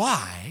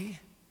why,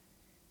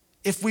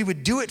 if we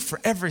would do it for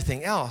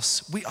everything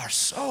else, we are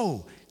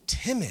so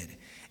timid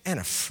and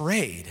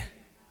afraid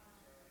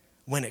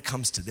when it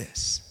comes to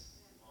this.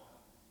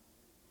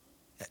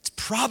 It's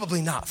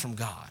probably not from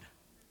God.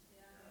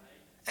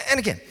 And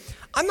again,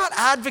 I'm not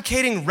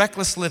advocating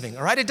reckless living,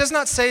 all right? It does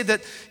not say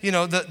that, you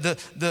know,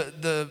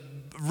 the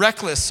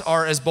reckless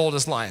are as bold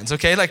as lions,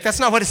 okay? Like, that's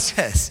not what it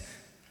says.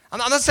 I'm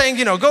not saying,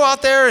 you know, go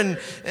out there and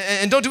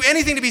don't do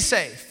anything to be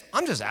safe.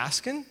 I'm just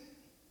asking,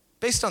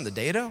 based on the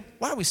data,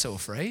 why are we so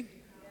afraid?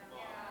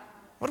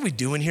 What are we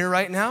doing here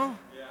right now?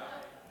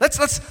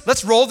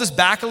 Let's roll this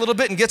back a little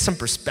bit and get some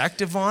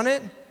perspective on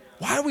it.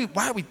 Why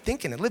are we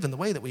thinking and living the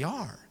way that we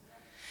are?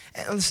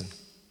 And listen,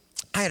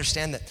 I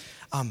understand that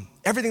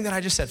everything that I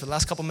just said for the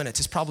last couple minutes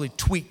has probably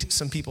tweaked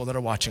some people that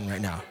are watching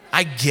right now.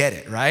 I get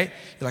it, right?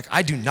 You're like,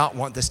 I do not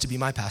want this to be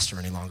my pastor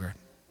any longer.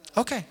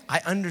 Okay, I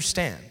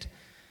understand.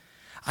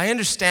 I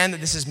understand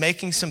that this is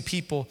making some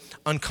people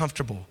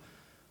uncomfortable,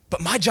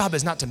 but my job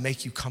is not to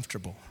make you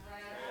comfortable.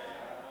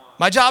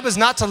 My job is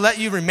not to let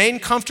you remain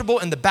comfortable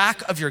in the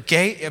back of your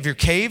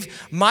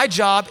cave. My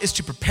job is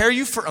to prepare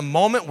you for a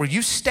moment where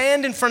you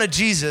stand in front of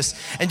Jesus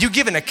and you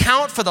give an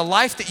account for the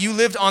life that you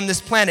lived on this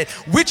planet,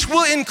 which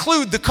will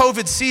include the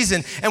COVID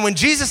season. And when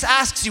Jesus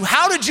asks you,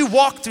 how did you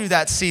walk through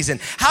that season?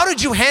 How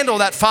did you handle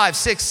that 5,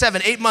 6,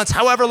 7, 8 months,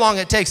 however long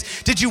it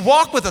takes? Did you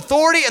walk with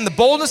authority and the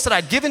boldness that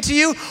I'd given to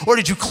you? Or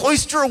did you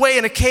cloister away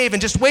in a cave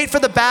and just wait for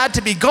the bad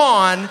to be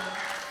gone?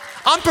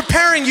 I'm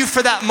preparing you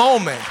for that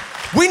moment.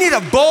 We need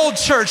a bold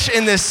church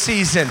in this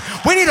season.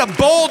 We need a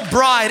bold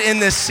bride in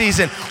this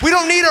season. We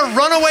don't need a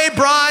runaway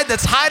bride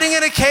that's hiding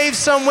in a cave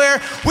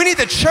somewhere. We need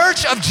the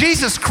church of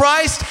Jesus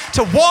Christ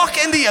to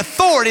walk in the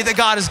authority that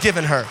God has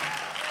given her.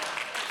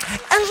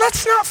 And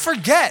let's not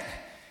forget,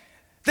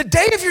 the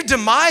day of your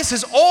demise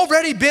has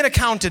already been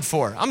accounted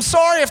for. I'm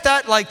sorry if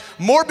that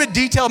morbid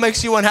detail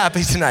makes you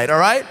unhappy tonight, all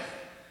right?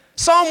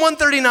 Psalm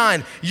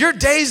 139, your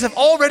days have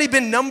already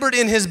been numbered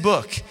in his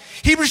book.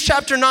 Hebrews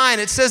chapter 9,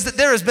 it says that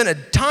there has been a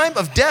time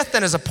of death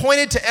that is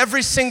appointed to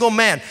every single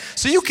man.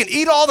 So you can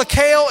eat all the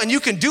kale and you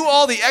can do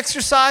all the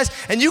exercise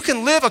and you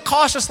can live a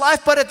cautious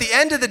life, but at the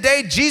end of the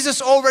day,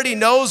 Jesus already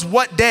knows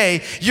what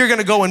day you're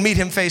gonna go and meet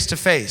him face to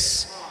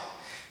face.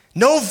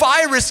 No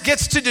virus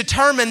gets to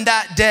determine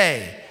that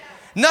day.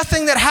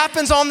 Nothing that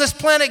happens on this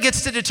planet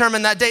gets to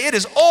determine that day. It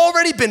has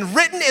already been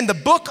written in the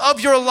book of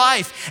your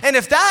life. And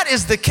if that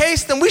is the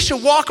case, then we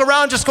should walk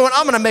around just going,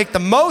 I'm gonna make the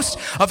most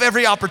of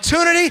every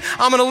opportunity.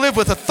 I'm gonna live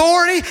with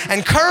authority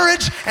and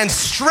courage and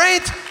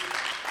strength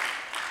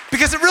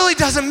because it really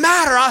doesn't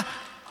matter.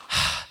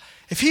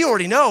 If he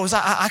already knows,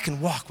 I can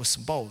walk with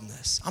some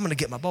boldness. I'm gonna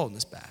get my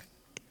boldness back.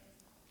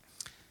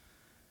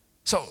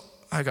 So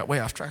I got way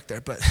off track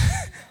there, but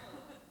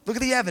look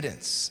at the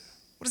evidence.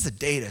 What does the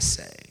data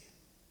say?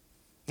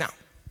 Now,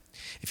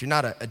 if you're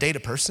not a data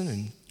person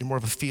and you're more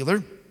of a feeler,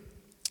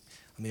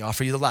 let me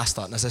offer you the last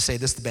thought. And as I say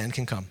this, the band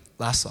can come.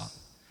 Last thought.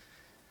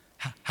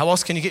 How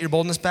else can you get your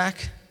boldness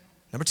back?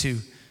 Number 2,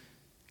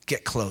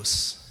 get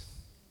close.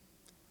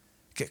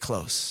 Get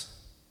close.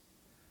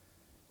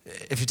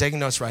 If you're taking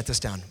notes, write this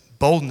down.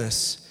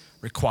 Boldness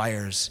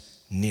requires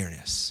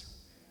nearness.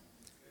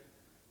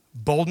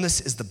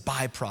 Boldness is the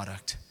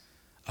byproduct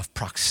of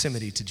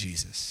proximity to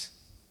Jesus.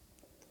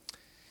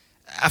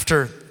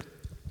 After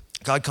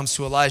God comes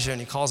to Elijah and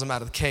he calls him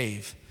out of the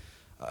cave,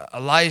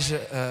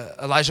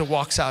 Elijah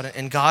walks out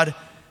and God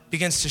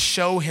begins to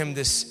show him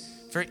this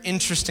very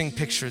interesting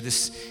picture,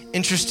 this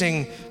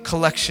interesting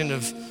collection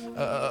of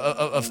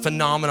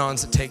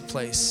phenomenons that take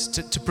place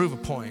to prove a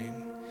point.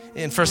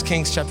 In 1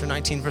 Kings chapter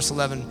 19, verse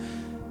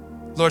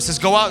 11, the Lord says,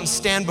 go out and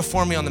stand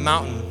before me on the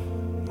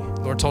mountain,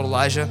 the Lord told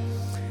Elijah.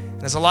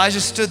 And as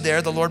Elijah stood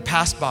there, the Lord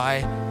passed by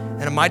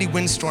and a mighty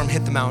windstorm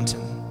hit the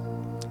mountain.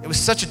 It was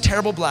such a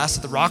terrible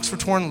blast that the rocks were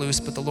torn loose,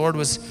 but the Lord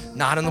was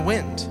not in the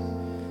wind.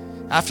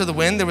 After the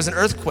wind, there was an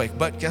earthquake,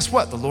 but guess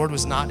what? The Lord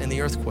was not in the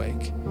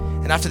earthquake.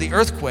 And after the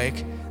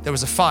earthquake, there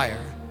was a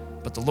fire,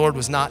 but the Lord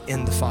was not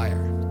in the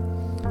fire.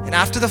 And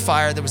after the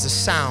fire, there was a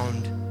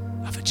sound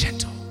of a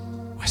gentle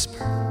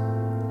whisper.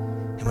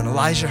 And when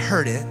Elijah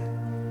heard it,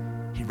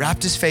 he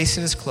wrapped his face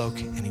in his cloak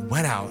and he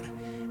went out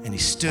and he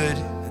stood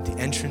at the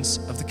entrance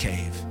of the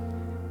cave.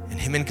 And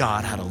him and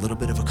God had a little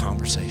bit of a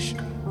conversation.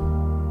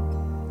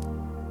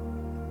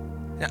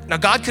 Now,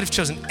 God could have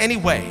chosen any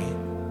way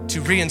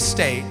to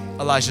reinstate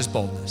Elijah's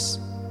boldness.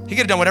 He could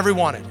have done whatever he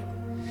wanted.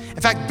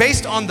 In fact,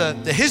 based on the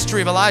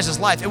history of Elijah's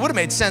life, it would have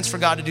made sense for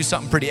God to do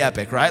something pretty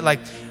epic, right? Like,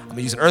 I'm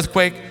gonna use an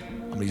earthquake,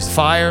 I'm gonna use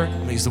fire, I'm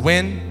gonna use the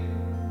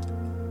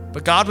wind.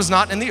 But God was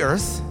not in the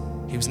earth,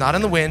 he was not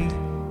in the wind,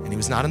 and he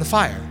was not in the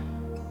fire.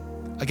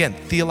 Again,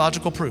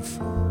 theological proof,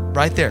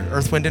 right there,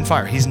 earth, wind, and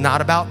fire. He's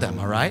not about them,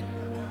 all right?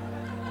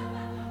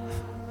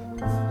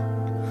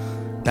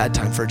 Bad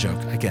time for a joke,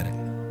 I get it.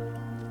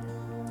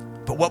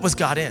 But what was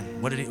God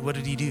in? What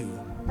did he do?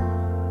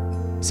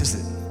 It says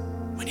that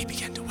when he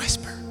began to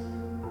whisper,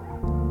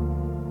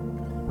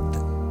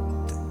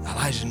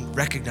 Elijah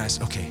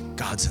recognized, okay,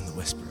 God's in the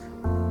whisper.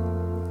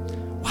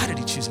 Why did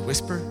he choose a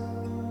whisper?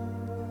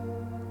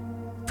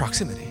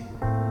 Proximity.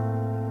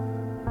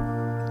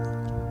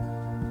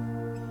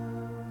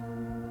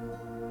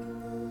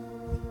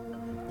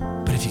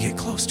 But if you get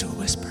close to a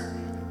whisper,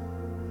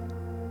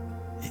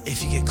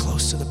 if you get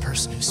close to the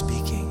person who's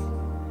speaking,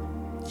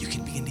 you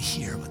can begin to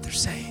hear what they're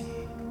saying.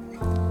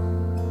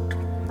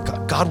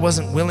 God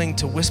wasn't willing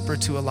to whisper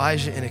to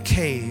Elijah in a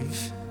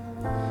cave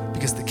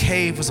because the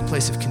cave was a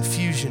place of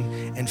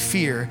confusion and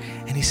fear.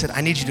 And he said,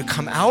 I need you to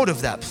come out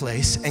of that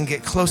place and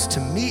get close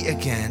to me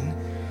again.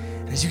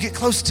 And as you get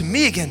close to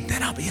me again,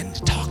 then I'll begin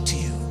to talk to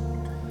you.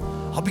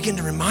 I'll begin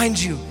to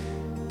remind you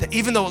that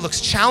even though it looks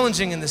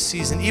challenging in this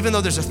season, even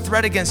though there's a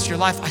threat against your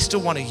life, I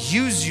still want to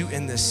use you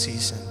in this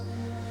season.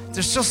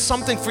 There's still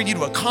something for you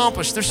to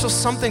accomplish. There's still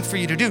something for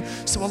you to do.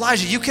 So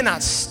Elijah, you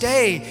cannot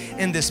stay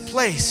in this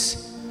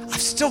place.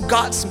 I've still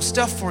got some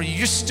stuff for you.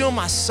 You're still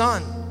my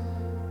son.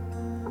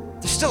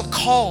 There's still a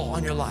call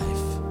on your life.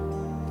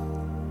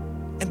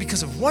 And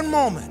because of one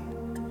moment,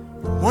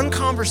 one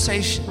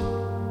conversation,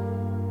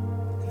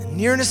 and the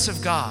nearness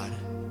of God,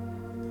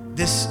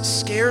 this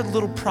scared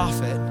little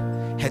prophet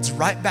heads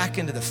right back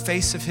into the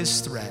face of his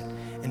threat,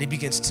 and he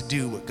begins to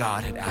do what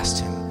God had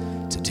asked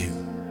him to do.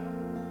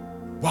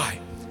 Why?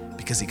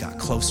 Because he got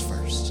close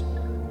first.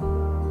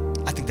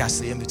 I think that's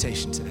the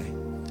invitation today.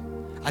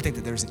 I think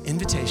that there's an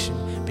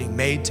invitation being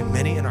made to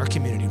many in our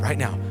community right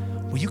now.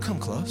 Will you come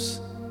close?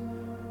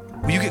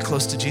 Will you get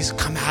close to Jesus?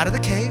 Come out of the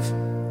cave,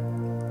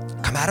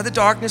 come out of the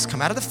darkness, come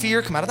out of the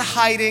fear, come out of the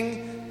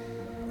hiding.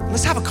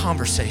 Let's have a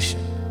conversation.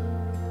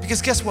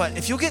 Because guess what?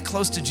 If you'll get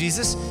close to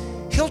Jesus,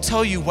 he'll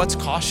tell you what's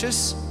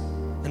cautious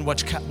and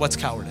what's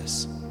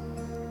cowardice.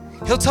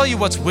 He'll tell you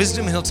what's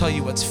wisdom and he'll tell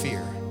you what's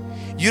fear.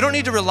 You don't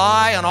need to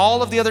rely on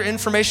all of the other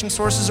information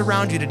sources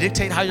around you to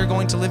dictate how you're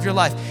going to live your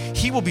life.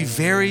 He will be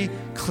very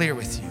clear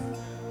with you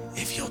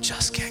if you'll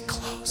just get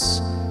close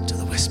to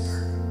the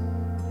whisper.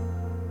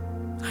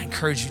 I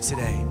encourage you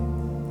today,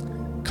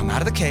 come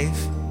out of the cave,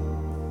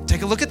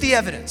 take a look at the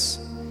evidence.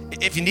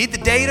 If you need the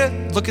data,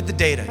 look at the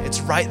data. It's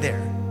right there.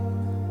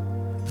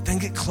 But then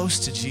get close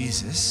to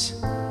Jesus.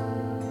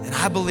 And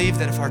I believe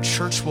that if our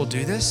church will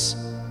do this,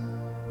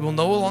 we will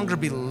no longer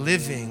be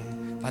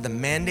living by the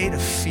mandate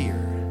of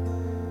fear.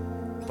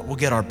 But we'll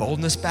get our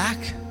boldness back,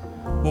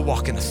 we'll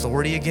walk in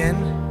authority again,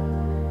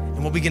 and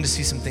we'll begin to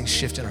see some things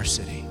shift in our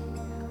city.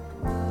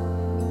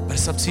 But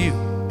it's up to you.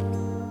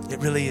 It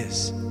really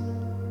is.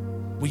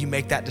 Will you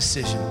make that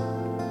decision?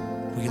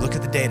 Will you look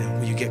at the data?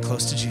 Will you get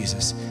close to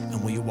Jesus?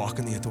 And will you walk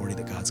in the authority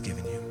that God's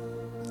given you?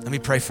 Let me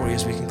pray for you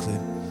as we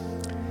conclude.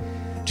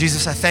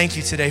 Jesus, I thank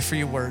you today for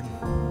your word.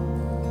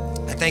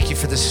 I thank you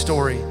for this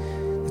story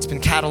that's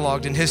been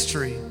cataloged in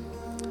history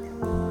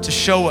to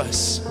show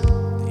us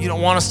you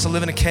don't want us to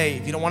live in a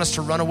cave. You don't want us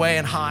to run away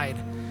and hide.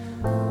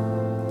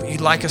 But you'd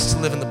like us to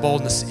live in the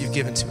boldness that you've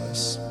given to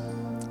us.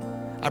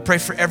 I pray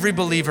for every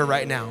believer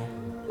right now,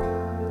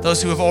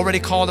 those who have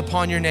already called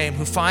upon your name,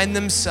 who find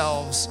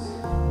themselves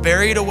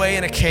buried away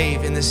in a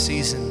cave in this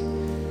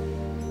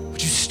season.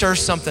 Would you stir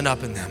something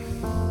up in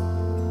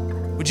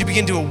them? Would you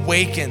begin to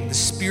awaken the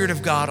Spirit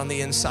of God on the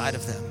inside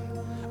of them?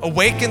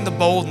 Awaken the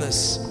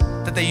boldness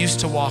that they used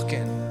to walk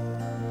in.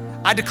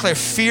 I declare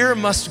fear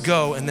must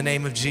go in the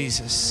name of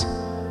Jesus.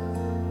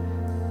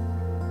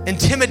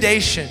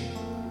 Intimidation,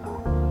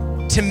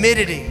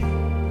 timidity.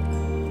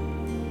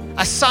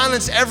 I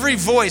silence every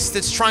voice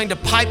that's trying to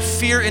pipe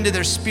fear into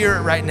their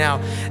spirit right now.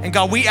 And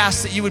God, we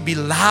ask that you would be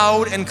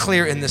loud and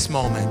clear in this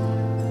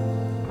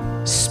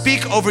moment.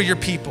 Speak over your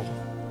people.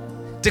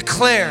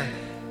 Declare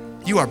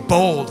you are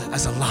bold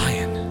as a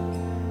lion.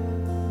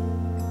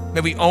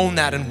 May we own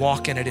that and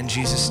walk in it in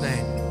Jesus'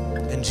 name.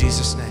 In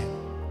Jesus' name.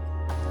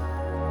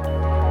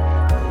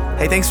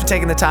 Hey, thanks for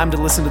taking the time to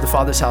listen to the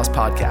Father's House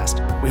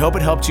podcast. We hope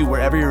it helped you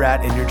wherever you're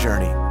at in your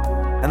journey.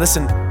 And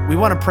listen, we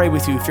want to pray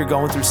with you if you're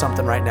going through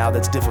something right now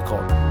that's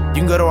difficult.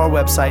 You can go to our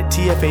website,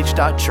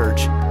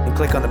 tfh.church, and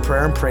click on the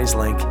prayer and praise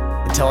link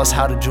and tell us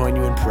how to join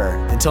you in prayer.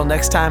 Until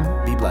next time,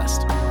 be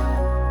blessed.